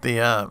happened at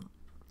the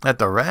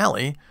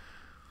rally.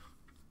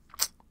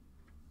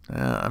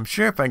 I'm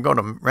sure if I go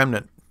to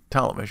Remnant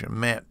Television,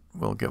 Matt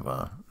will give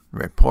a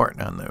report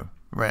on the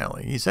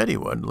rally. He said he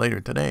would later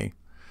today.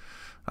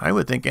 I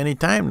would think any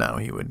time now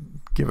he would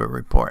give a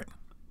report.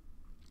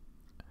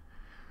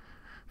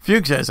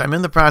 Fugue says, I'm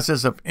in the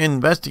process of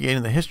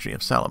investigating the history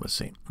of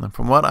celibacy. And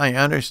from what I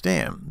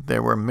understand,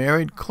 there were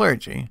married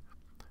clergy,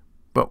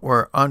 but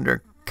were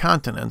under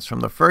continence from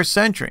the 1st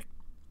century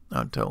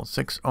until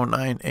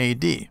 609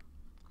 AD.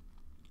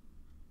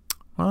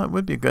 Well, it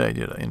would be a good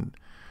idea to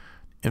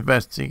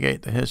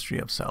investigate the history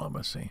of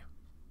celibacy.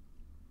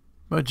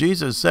 But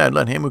Jesus said,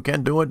 let him who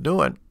can do it,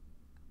 do it.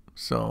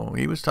 So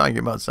he was talking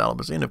about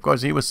celibacy, and of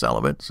course he was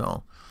celibate,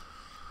 so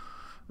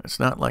it's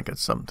not like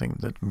it's something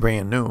that's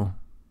brand new.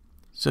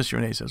 Sister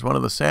Renee says, one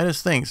of the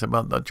saddest things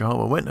about the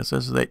Jehovah's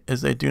Witnesses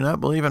is they do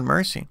not believe in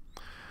mercy.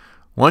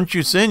 Once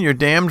you sin, you're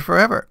damned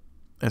forever.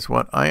 That's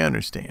what I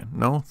understand.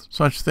 No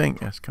such thing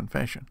as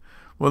confession.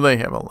 Well, they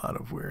have a lot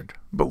of weird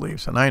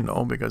beliefs, and I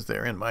know because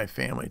they're in my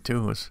family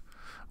too, as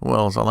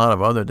well as a lot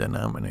of other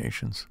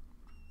denominations.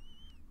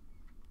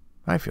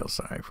 I feel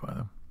sorry for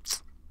them.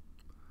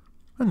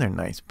 And they're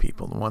nice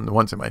people. The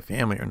ones in my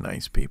family are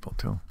nice people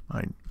too.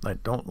 I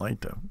don't like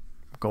to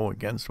go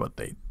against what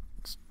they,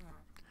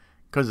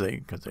 because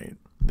they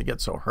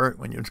get so hurt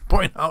when you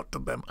point out to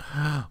them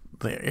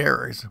their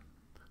errors.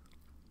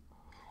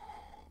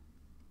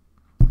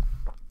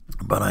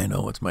 But I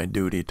know it's my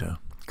duty to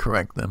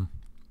correct them.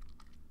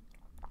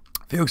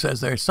 Fugue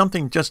says there's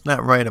something just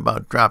not right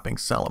about dropping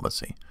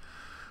celibacy.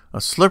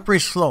 A slippery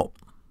slope.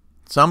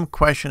 Some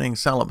questioning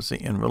celibacy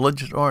in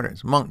religious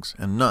orders, monks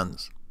and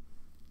nuns.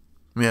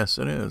 Yes,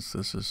 it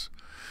is.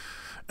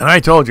 And I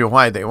told you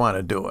why they want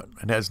to do it.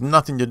 It has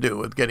nothing to do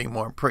with getting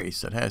more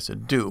priests. It has to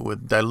do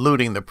with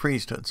diluting the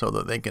priesthood so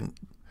that they can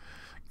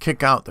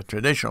kick out the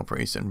traditional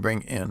priests and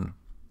bring in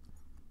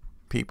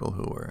people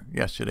who were,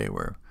 yesterday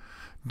were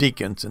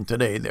deacons and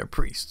today they're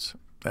priests.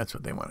 That's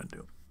what they want to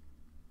do.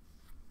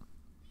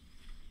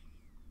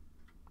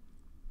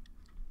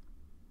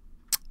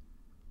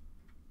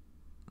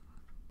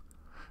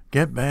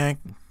 Get back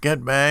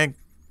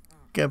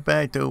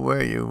to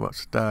where you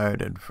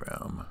started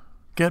from.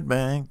 Get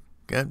back.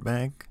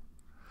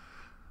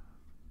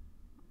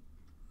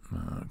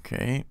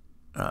 Okay.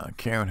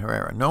 Karen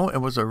Herrera. No, it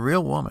was a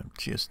real woman.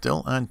 She is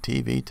still on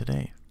TV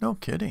today. No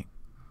kidding.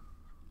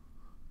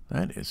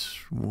 That is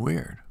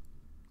weird.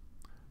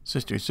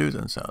 Sister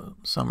Susan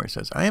Summer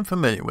says, I am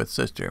familiar with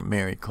Sister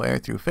Mary Claire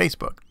through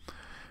Facebook,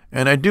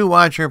 and I do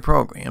watch her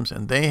programs,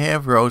 and they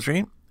have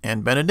Rosary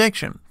and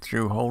Benediction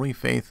through Holy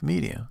Faith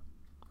Media.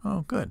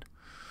 Oh, good.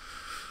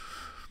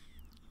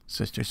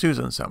 Sister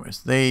Susan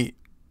Summers. They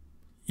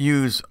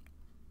use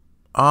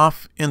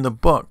Off in the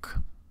Book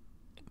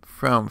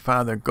from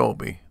Father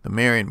Gobi, The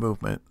Marian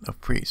Movement of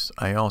Priests.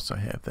 I also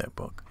have that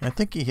book. I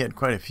think he had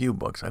quite a few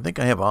books. I think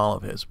I have all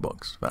of his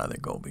books, Father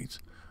Gobi's.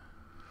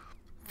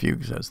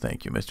 Fugue says,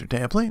 thank you, Mr.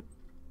 Tapley.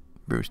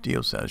 Bruce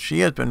Deal says, she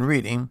has been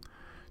reading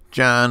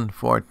John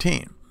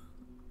 14.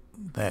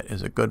 That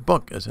is a good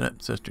book, isn't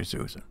it, Sister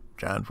Susan?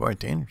 John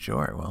 14?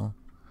 Sure, well,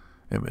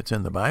 if it's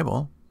in the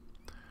Bible.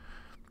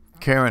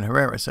 Karen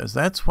Herrera says,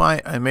 that's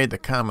why I made the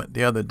comment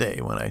the other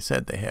day when I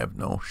said they have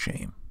no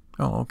shame.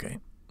 Oh, okay.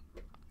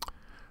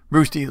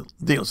 Bruce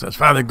Deal says,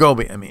 Father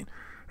Gobi, I mean.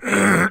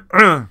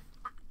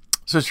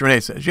 Sister Renee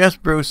says, yes,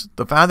 Bruce,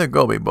 the Father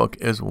Gobi book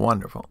is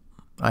wonderful.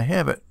 I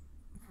have it.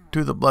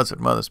 To the Blessed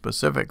Mother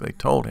specifically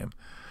told him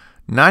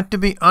not to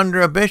be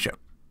under a bishop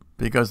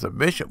because the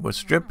bishop would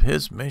strip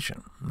his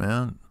mission.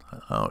 Man,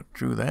 how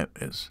true that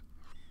is.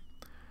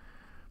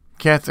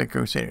 Catholic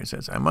Crusader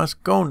says, I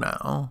must go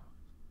now,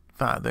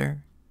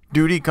 Father.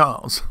 Duty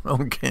calls.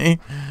 Okay.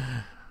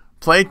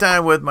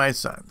 Playtime with my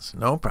sons.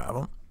 No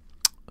problem.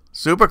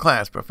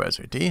 Superclass,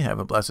 Professor T. Have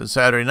a blessed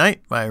Saturday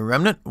night. My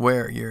remnant,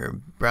 wear your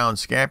brown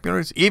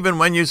scapulars even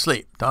when you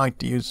sleep. Talk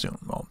to you soon.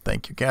 Well,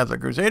 thank you, Catholic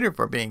Crusader,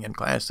 for being in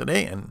class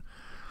today. And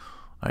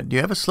do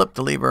you have a slip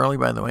to leave early,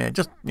 by the way? I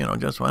just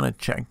want to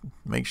check,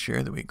 make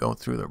sure that we go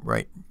through the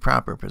right,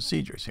 proper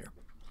procedures here.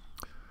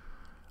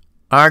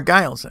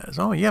 Argyle says,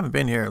 oh, you haven't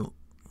been here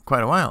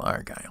quite a while,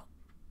 Argyle.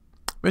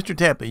 Mr.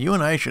 Tapley, you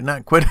and I should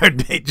not quit our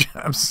day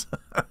jobs.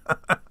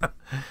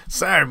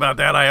 Sorry about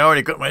that. I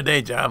already quit my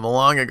day job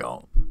long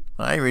ago.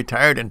 I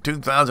retired in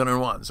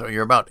 2001, so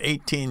you're about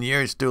 18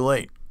 years too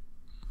late.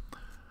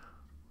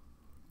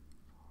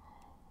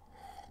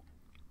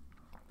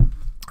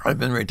 I've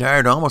been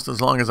retired almost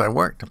as long as I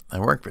worked. I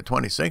worked for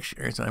 26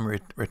 years. I'm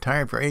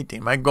retired for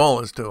 18. My goal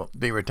is to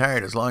be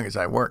retired as long as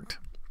I worked.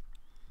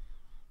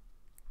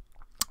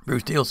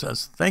 Bruce Deal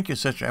says, thank you,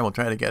 sister. I will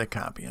try to get a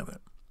copy of it.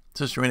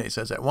 Sister Renee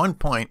says, at one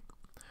point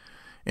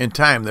in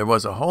time, there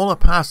was a whole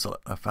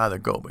apostolate of Father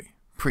Gobi,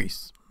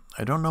 priests.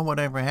 I don't know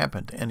whatever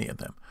happened to any of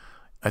them.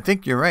 I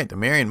think you're right. The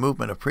Marian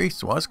movement of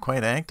priests was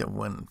quite active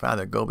when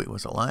Father Gobi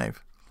was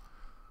alive.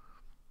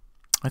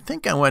 I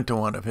think I went to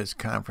one of his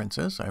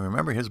conferences. I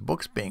remember his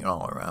books being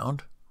all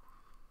around.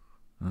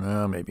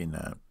 No, maybe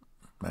not.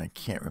 I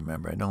can't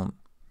remember.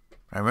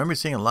 I remember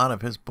seeing a lot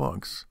of his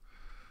books.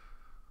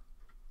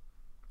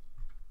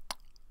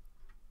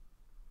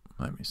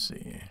 Let me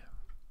see.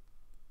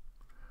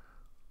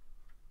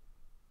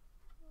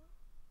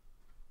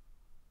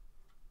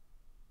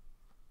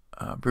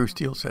 Bruce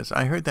Steele says,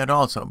 I heard that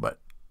also, but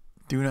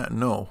do not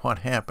know what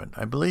happened.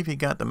 I believe he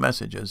got the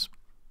messages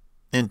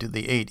into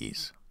the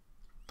 80s.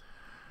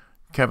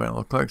 Kevin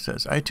Leclerc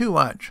says, I too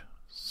watch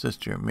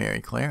Sister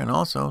Mary Claire and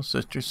also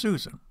Sister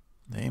Susan.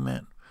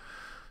 Amen.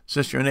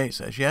 Sister Renee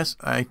says, yes,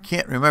 I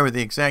can't remember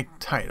the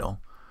exact title.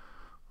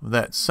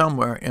 That's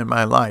somewhere in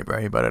my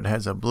library, but it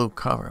has a blue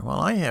cover. Well,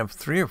 I have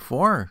 3 or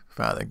 4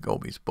 Father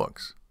Goby's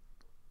books.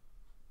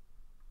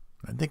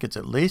 I think it's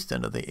at least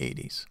into the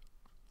 80s.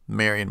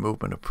 Marian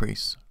Movement of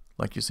Priests.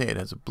 Like you say, it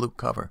has a blue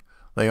cover.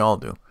 They all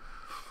do.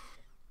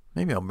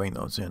 Maybe I'll bring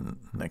those in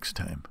next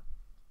time.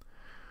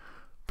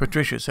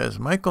 Patricia says,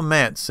 Michael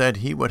Matt said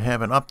he would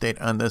have an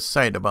update on this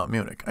site about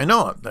Munich. I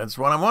know it. That's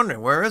what I'm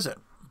wondering. Where is it?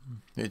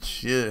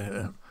 It's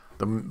the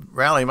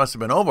rally must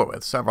have been over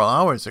with several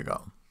hours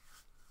ago.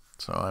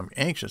 So I'm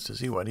anxious to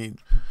see what he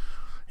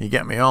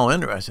got me all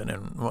interested in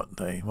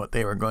what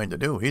they were going to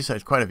do. He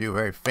says quite a few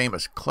very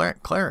famous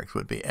clerics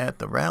would be at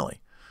the rally.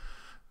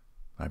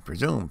 I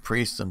presume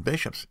priests and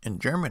bishops in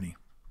Germany.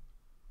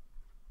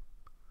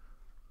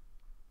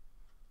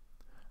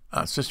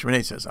 Sister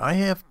Renee says, I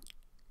have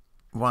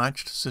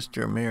watched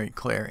Sister Mary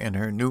Claire in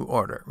her new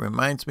order.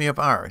 Reminds me of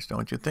ours,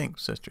 don't you think,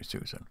 Sister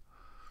Susan?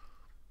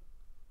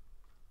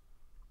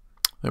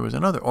 There was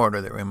another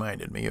order that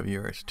reminded me of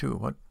yours, too.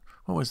 What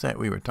was that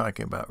we were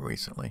talking about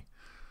recently?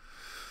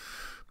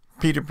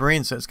 Peter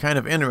Perrine says, kind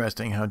of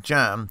interesting how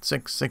John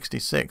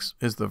 6:66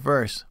 is the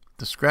verse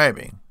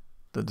describing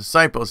the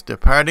disciples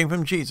departing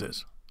from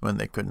Jesus when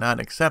they could not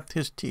accept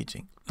his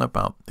teaching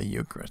about the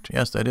Eucharist.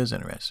 Yes, that is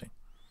interesting.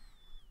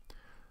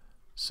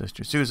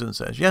 Sister Susan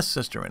says, yes,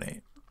 Sister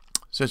Renee.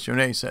 Sister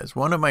Renee says,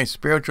 one of my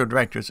spiritual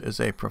directors is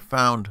a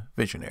profound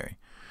visionary.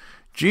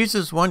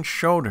 Jesus once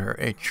showed her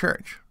a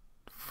church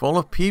full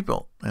of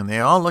people, and they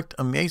all looked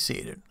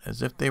emaciated,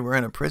 as if they were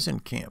in a prison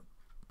camp.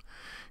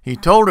 He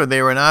told her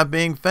they were not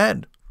being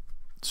fed.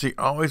 She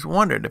always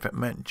wondered if it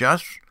meant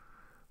just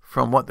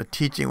from what the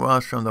teaching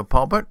was from the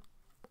pulpit,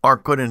 or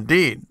could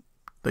indeed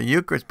the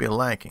Eucharist be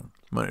lacking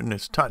when it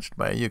is touched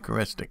by a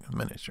Eucharistic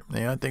minister.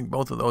 Yeah, I think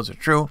both of those are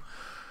true.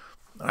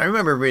 I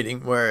remember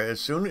reading where as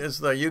soon as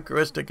the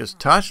Eucharistic is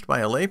touched by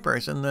a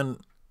layperson,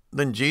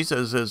 then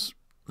Jesus is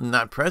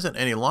not present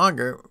any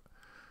longer.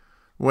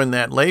 When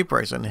that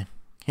layperson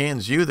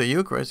hands you the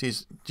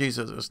Eucharist,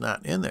 Jesus is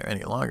not in there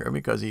any longer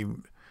because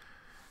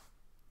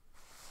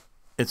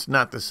it's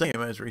not the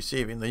same as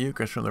receiving the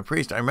Eucharist from the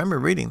priest. I remember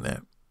reading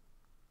that.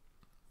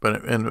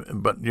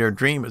 But your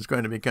dream is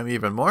going to become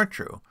even more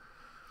true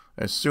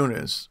as soon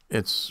as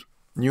it's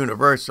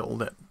universal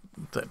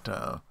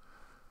that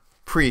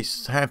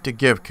priests have to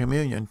give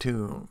communion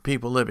to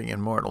people living in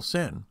mortal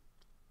sin,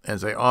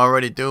 as they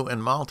already do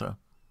in Malta.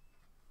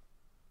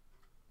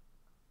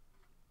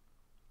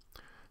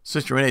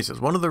 Sister Renee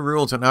says, one of the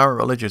rules in our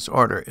religious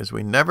order is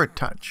we never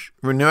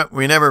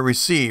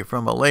receive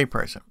from a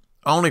layperson,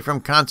 only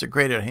from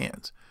consecrated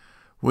hands.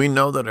 We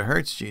know that it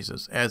hurts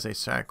Jesus as a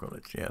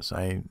sacrilege. Yes,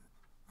 I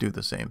do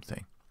the same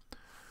thing.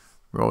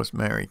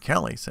 Rosemary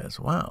Kelly says,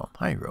 wow.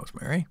 Hi,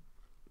 Rosemary.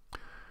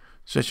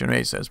 Sister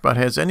Renee says, but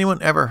has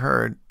anyone ever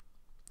heard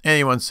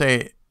anyone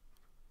say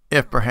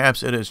if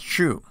perhaps it is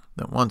true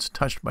that once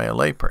touched by a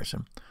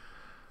layperson,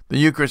 the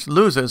Eucharist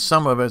loses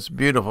some of its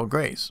beautiful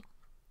grace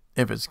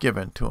if it's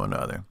given to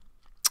another?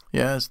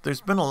 Yes,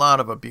 there's been a lot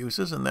of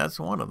abuses, and that's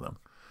one of them.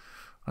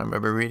 I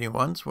remember reading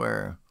once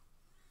where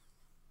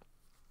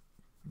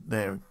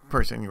the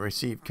person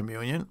received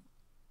communion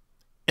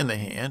in the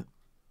hand,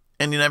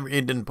 and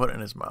he didn't put it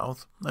in his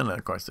mouth. And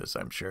of course, this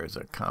I'm sure is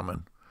a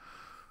common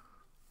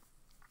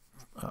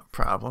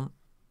problem.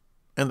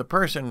 And the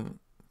person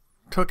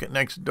took it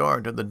next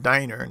door to the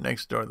diner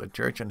next door to the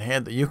church and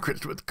had the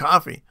Eucharist with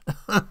coffee.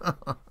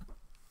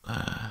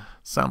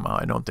 Somehow,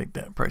 I don't think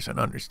that person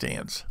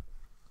understands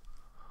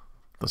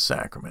the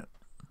sacrament.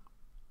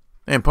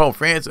 And Pope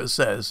Francis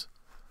says,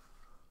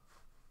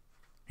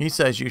 he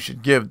says you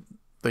should give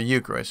the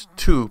Eucharist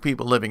to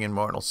people living in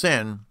mortal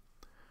sin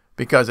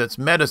because it's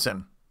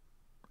medicine.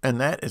 And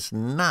that is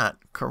not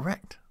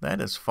correct. That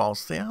is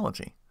false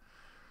theology.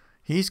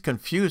 He's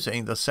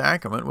confusing the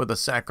sacrament with a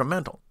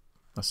sacramental.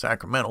 A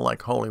sacramental,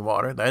 like holy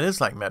water, that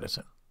is like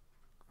medicine.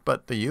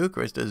 But the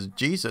Eucharist is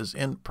Jesus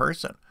in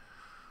person.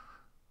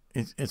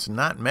 It's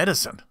not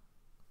medicine.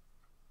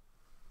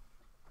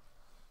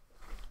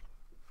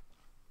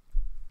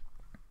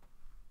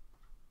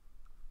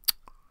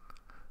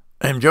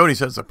 And Jody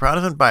says the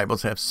Protestant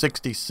Bibles have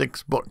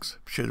 66 books.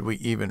 Should we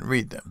even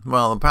read them?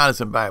 Well, the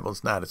Protestant Bible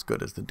is not as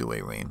good as the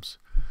Douay Rheims,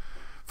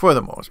 for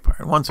the most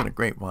part. Once in a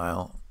great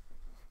while,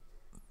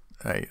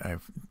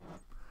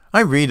 I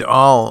read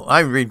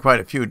quite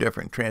a few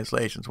different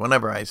translations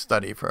whenever I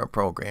study for a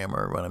program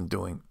or when I'm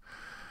doing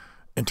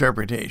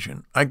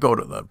interpretation. I go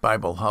to the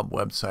Bible Hub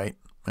website,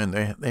 and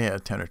they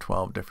have 10 or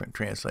 12 different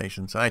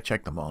translations. I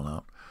check them all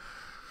out.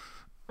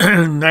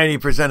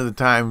 90% of the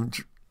time,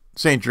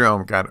 St.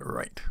 Jerome got it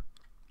right.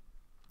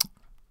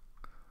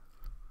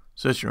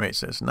 Sister Ray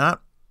says,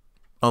 not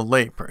a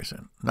lay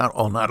person. Not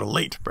a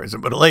late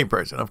person, but a lay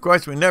person. Of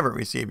course, we never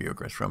receive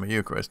Eucharist from a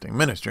Eucharistic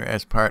minister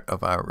as part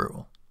of our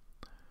rule.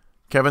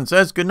 Kevin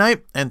says, good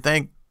night, and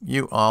thank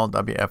you all,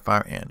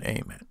 WFRN.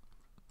 Amen.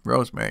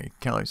 Rosemary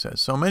Keller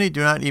says, so many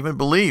do not even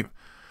believe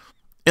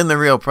in the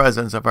real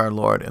presence of our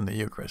Lord in the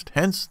Eucharist.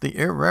 Hence the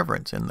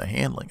irreverence in the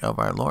handling of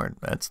our Lord.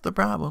 That's the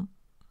problem.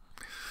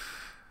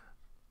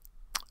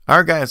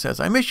 Our guy says,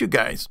 I miss you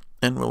guys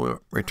and will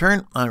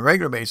return on a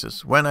regular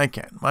basis when I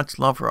can. Much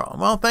love for all.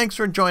 Well, thanks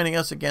for joining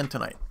us again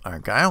tonight,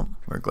 Argyle.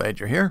 We're glad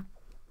you're here.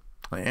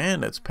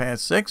 And it's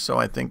past 6, so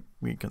I think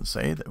we can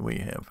say that we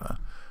have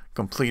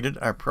completed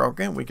our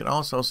program. We could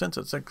also, since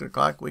it's 6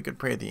 o'clock, we could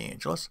pray the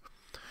Angelus.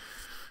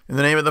 In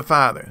the name of the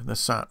Father, the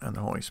Son, and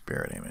the Holy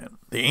Spirit, amen.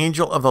 The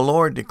angel of the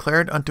Lord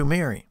declared unto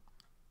Mary,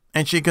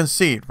 and she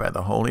conceived by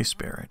the Holy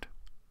Spirit.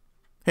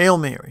 Hail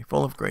Mary,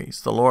 full of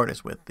grace, the Lord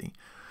is with thee.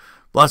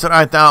 Blessed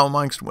art thou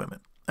amongst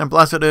women, and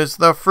blessed is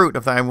the fruit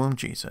of thy womb,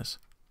 Jesus.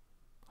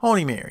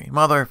 Holy Mary,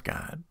 Mother of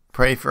God,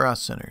 pray for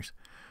us sinners,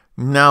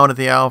 now and at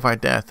the hour of our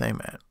death,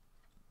 amen.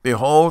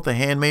 Behold, the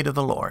handmaid of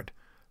the Lord,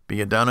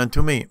 be it done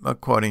unto me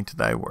according to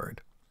thy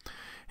word.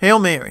 Hail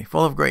Mary,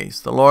 full of grace,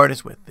 the Lord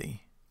is with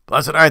thee.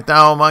 Blessed art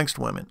thou amongst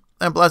women,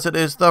 and blessed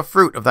is the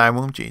fruit of thy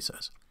womb,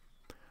 Jesus.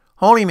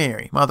 Holy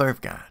Mary, Mother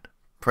of God,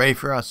 pray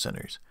for us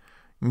sinners,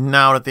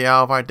 now and at the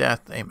hour of our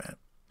death, amen.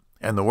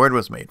 And the Word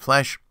was made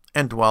flesh,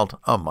 and dwelt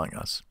among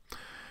us.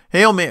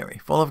 Hail Mary,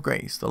 full of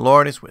grace, the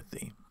Lord is with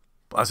thee.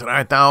 Blessed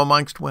art thou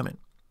amongst women,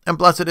 and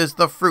blessed is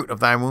the fruit of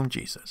thy womb,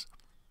 Jesus.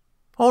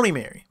 Holy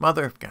Mary,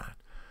 Mother of God,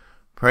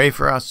 pray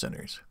for us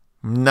sinners,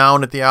 now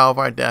and at the hour of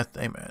our death,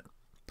 amen.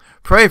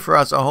 Pray for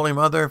us, O Holy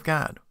Mother of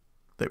God,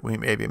 that we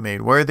may be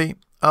made worthy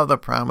of the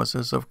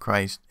promises of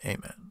Christ,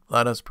 amen.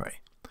 Let us pray.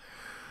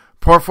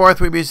 Pour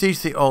forth, we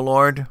beseech thee, O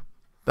Lord,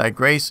 thy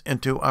grace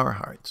into our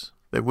hearts,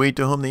 that we,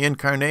 to whom the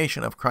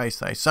incarnation of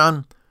Christ thy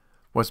Son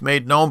was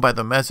made known by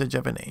the message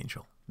of an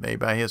angel, may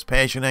by his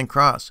passion and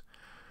cross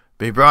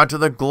be brought to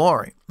the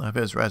glory of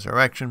his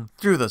resurrection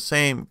through the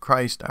same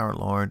Christ our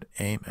Lord.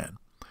 Amen.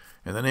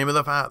 In the name of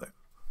the Father,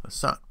 the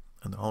Son,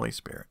 and the Holy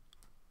Spirit.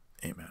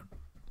 Amen.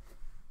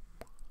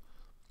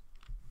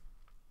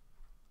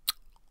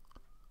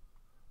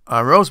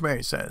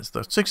 Rosemary says,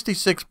 the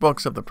 66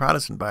 books of the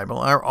Protestant Bible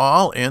are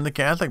all in the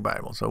Catholic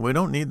Bible, so we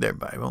don't need their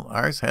Bible.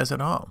 Ours has it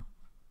all.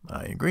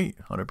 I agree,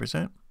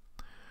 100%.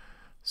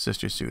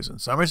 Sister Susan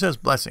Summers says,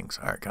 blessings,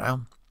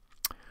 Argyle.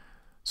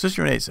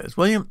 Sister Renee says,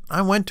 William,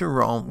 I went to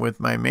Rome with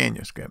my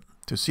manuscript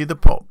to see the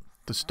Pope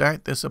to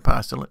start this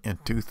apostolate in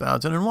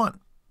 2001.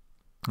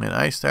 And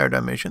I started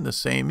our mission the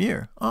same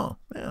year. Oh,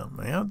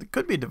 yeah, it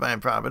could be divine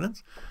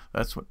providence.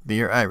 That's what the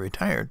year I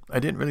retired. I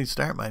didn't really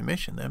start my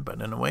mission then,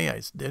 but in a way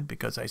I did,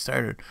 because I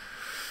started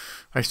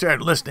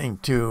listening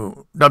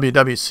to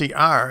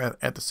WWCR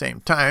at the same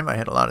time. I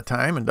had a lot of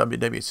time, and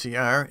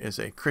WWCR is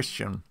a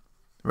Christian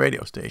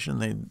radio station.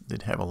 They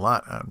did have a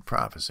lot on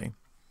prophecy,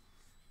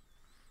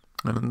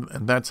 and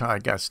that's how I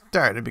got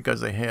started,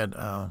 because they had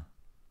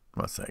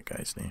what's that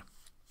guy's name?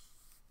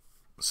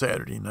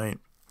 Saturday night.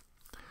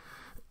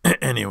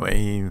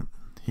 Anyway,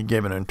 he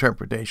gave an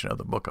interpretation of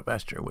the book of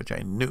Esther, which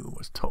I knew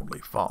was totally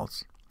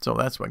false. So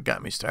that's what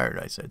got me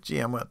started. I said, gee,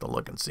 I'm going to have to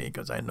look and see,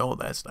 because I know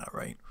that's not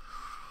right.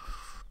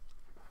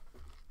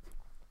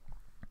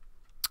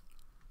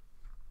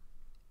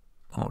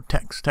 Oh,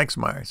 text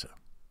Myers.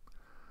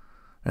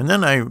 And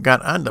then I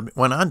went on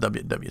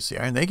WWCR,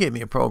 and they gave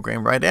me a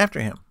program right after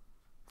him,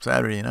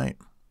 Saturday night.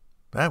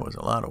 That was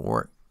a lot of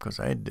work, because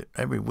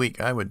every week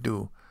I would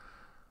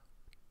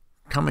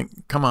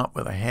come up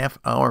with a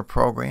half-hour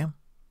program.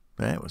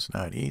 That was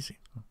not easy.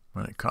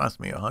 When it cost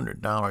me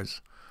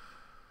 $100,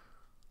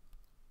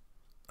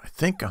 I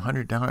think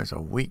 $100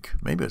 a week.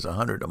 Maybe it was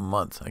 $100 a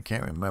month. I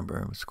can't remember.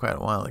 It was quite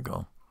a while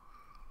ago.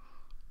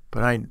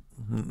 But I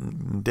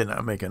did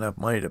not make enough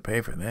money to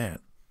pay for that.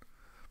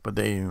 But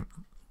they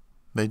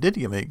did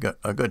give me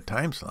a good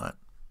time slot.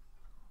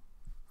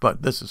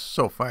 But this is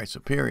so far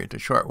superior to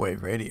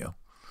shortwave radio.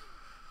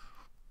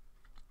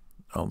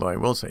 Although I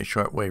will say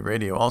shortwave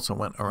radio also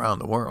went around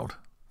the world,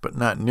 but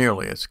not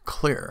nearly as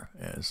clear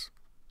as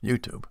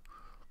YouTube.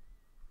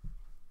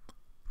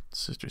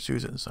 Sister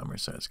Susan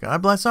Summers says,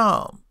 God bless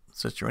all.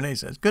 Sister Renee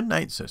says, good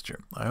night, sister.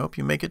 I hope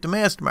you make it to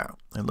Mass tomorrow.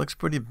 It looks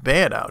pretty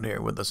bad out here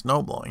with the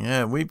snow blowing.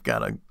 Yeah, we've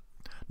got a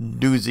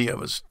doozy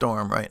of a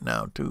storm right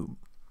now, too.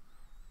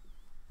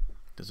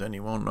 Does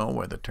anyone know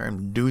where the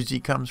term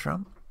doozy comes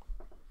from?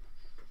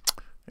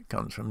 It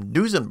comes from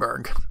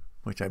Duesenberg,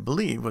 which I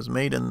believe was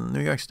made in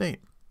New York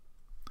State.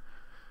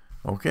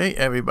 Okay,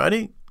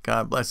 everybody.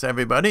 God bless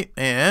everybody.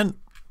 And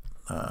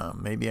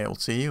maybe I will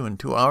see you in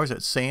 2 hours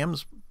at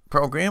Sam's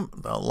program,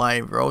 the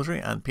live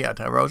rosary on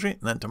Pietà Rosary.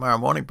 And then tomorrow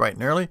morning, bright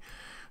and early,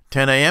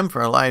 10 a.m.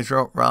 for a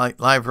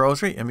live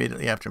rosary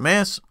immediately after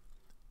Mass.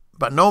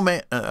 But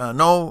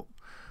no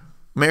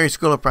Mary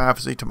School of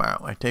Prophecy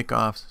tomorrow. I take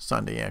off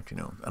Sunday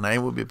afternoon. And I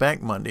will be back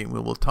Monday.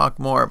 We will talk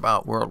more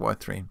about World War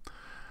III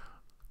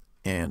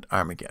and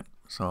Armageddon.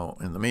 So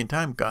in the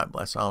meantime, God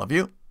bless all of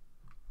you.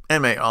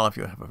 And may all of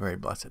you have a very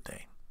blessed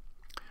day.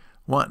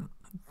 1,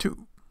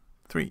 2,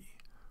 3,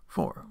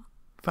 4,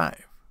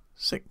 5,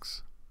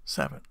 6,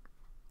 7,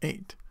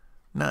 8,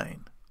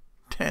 9,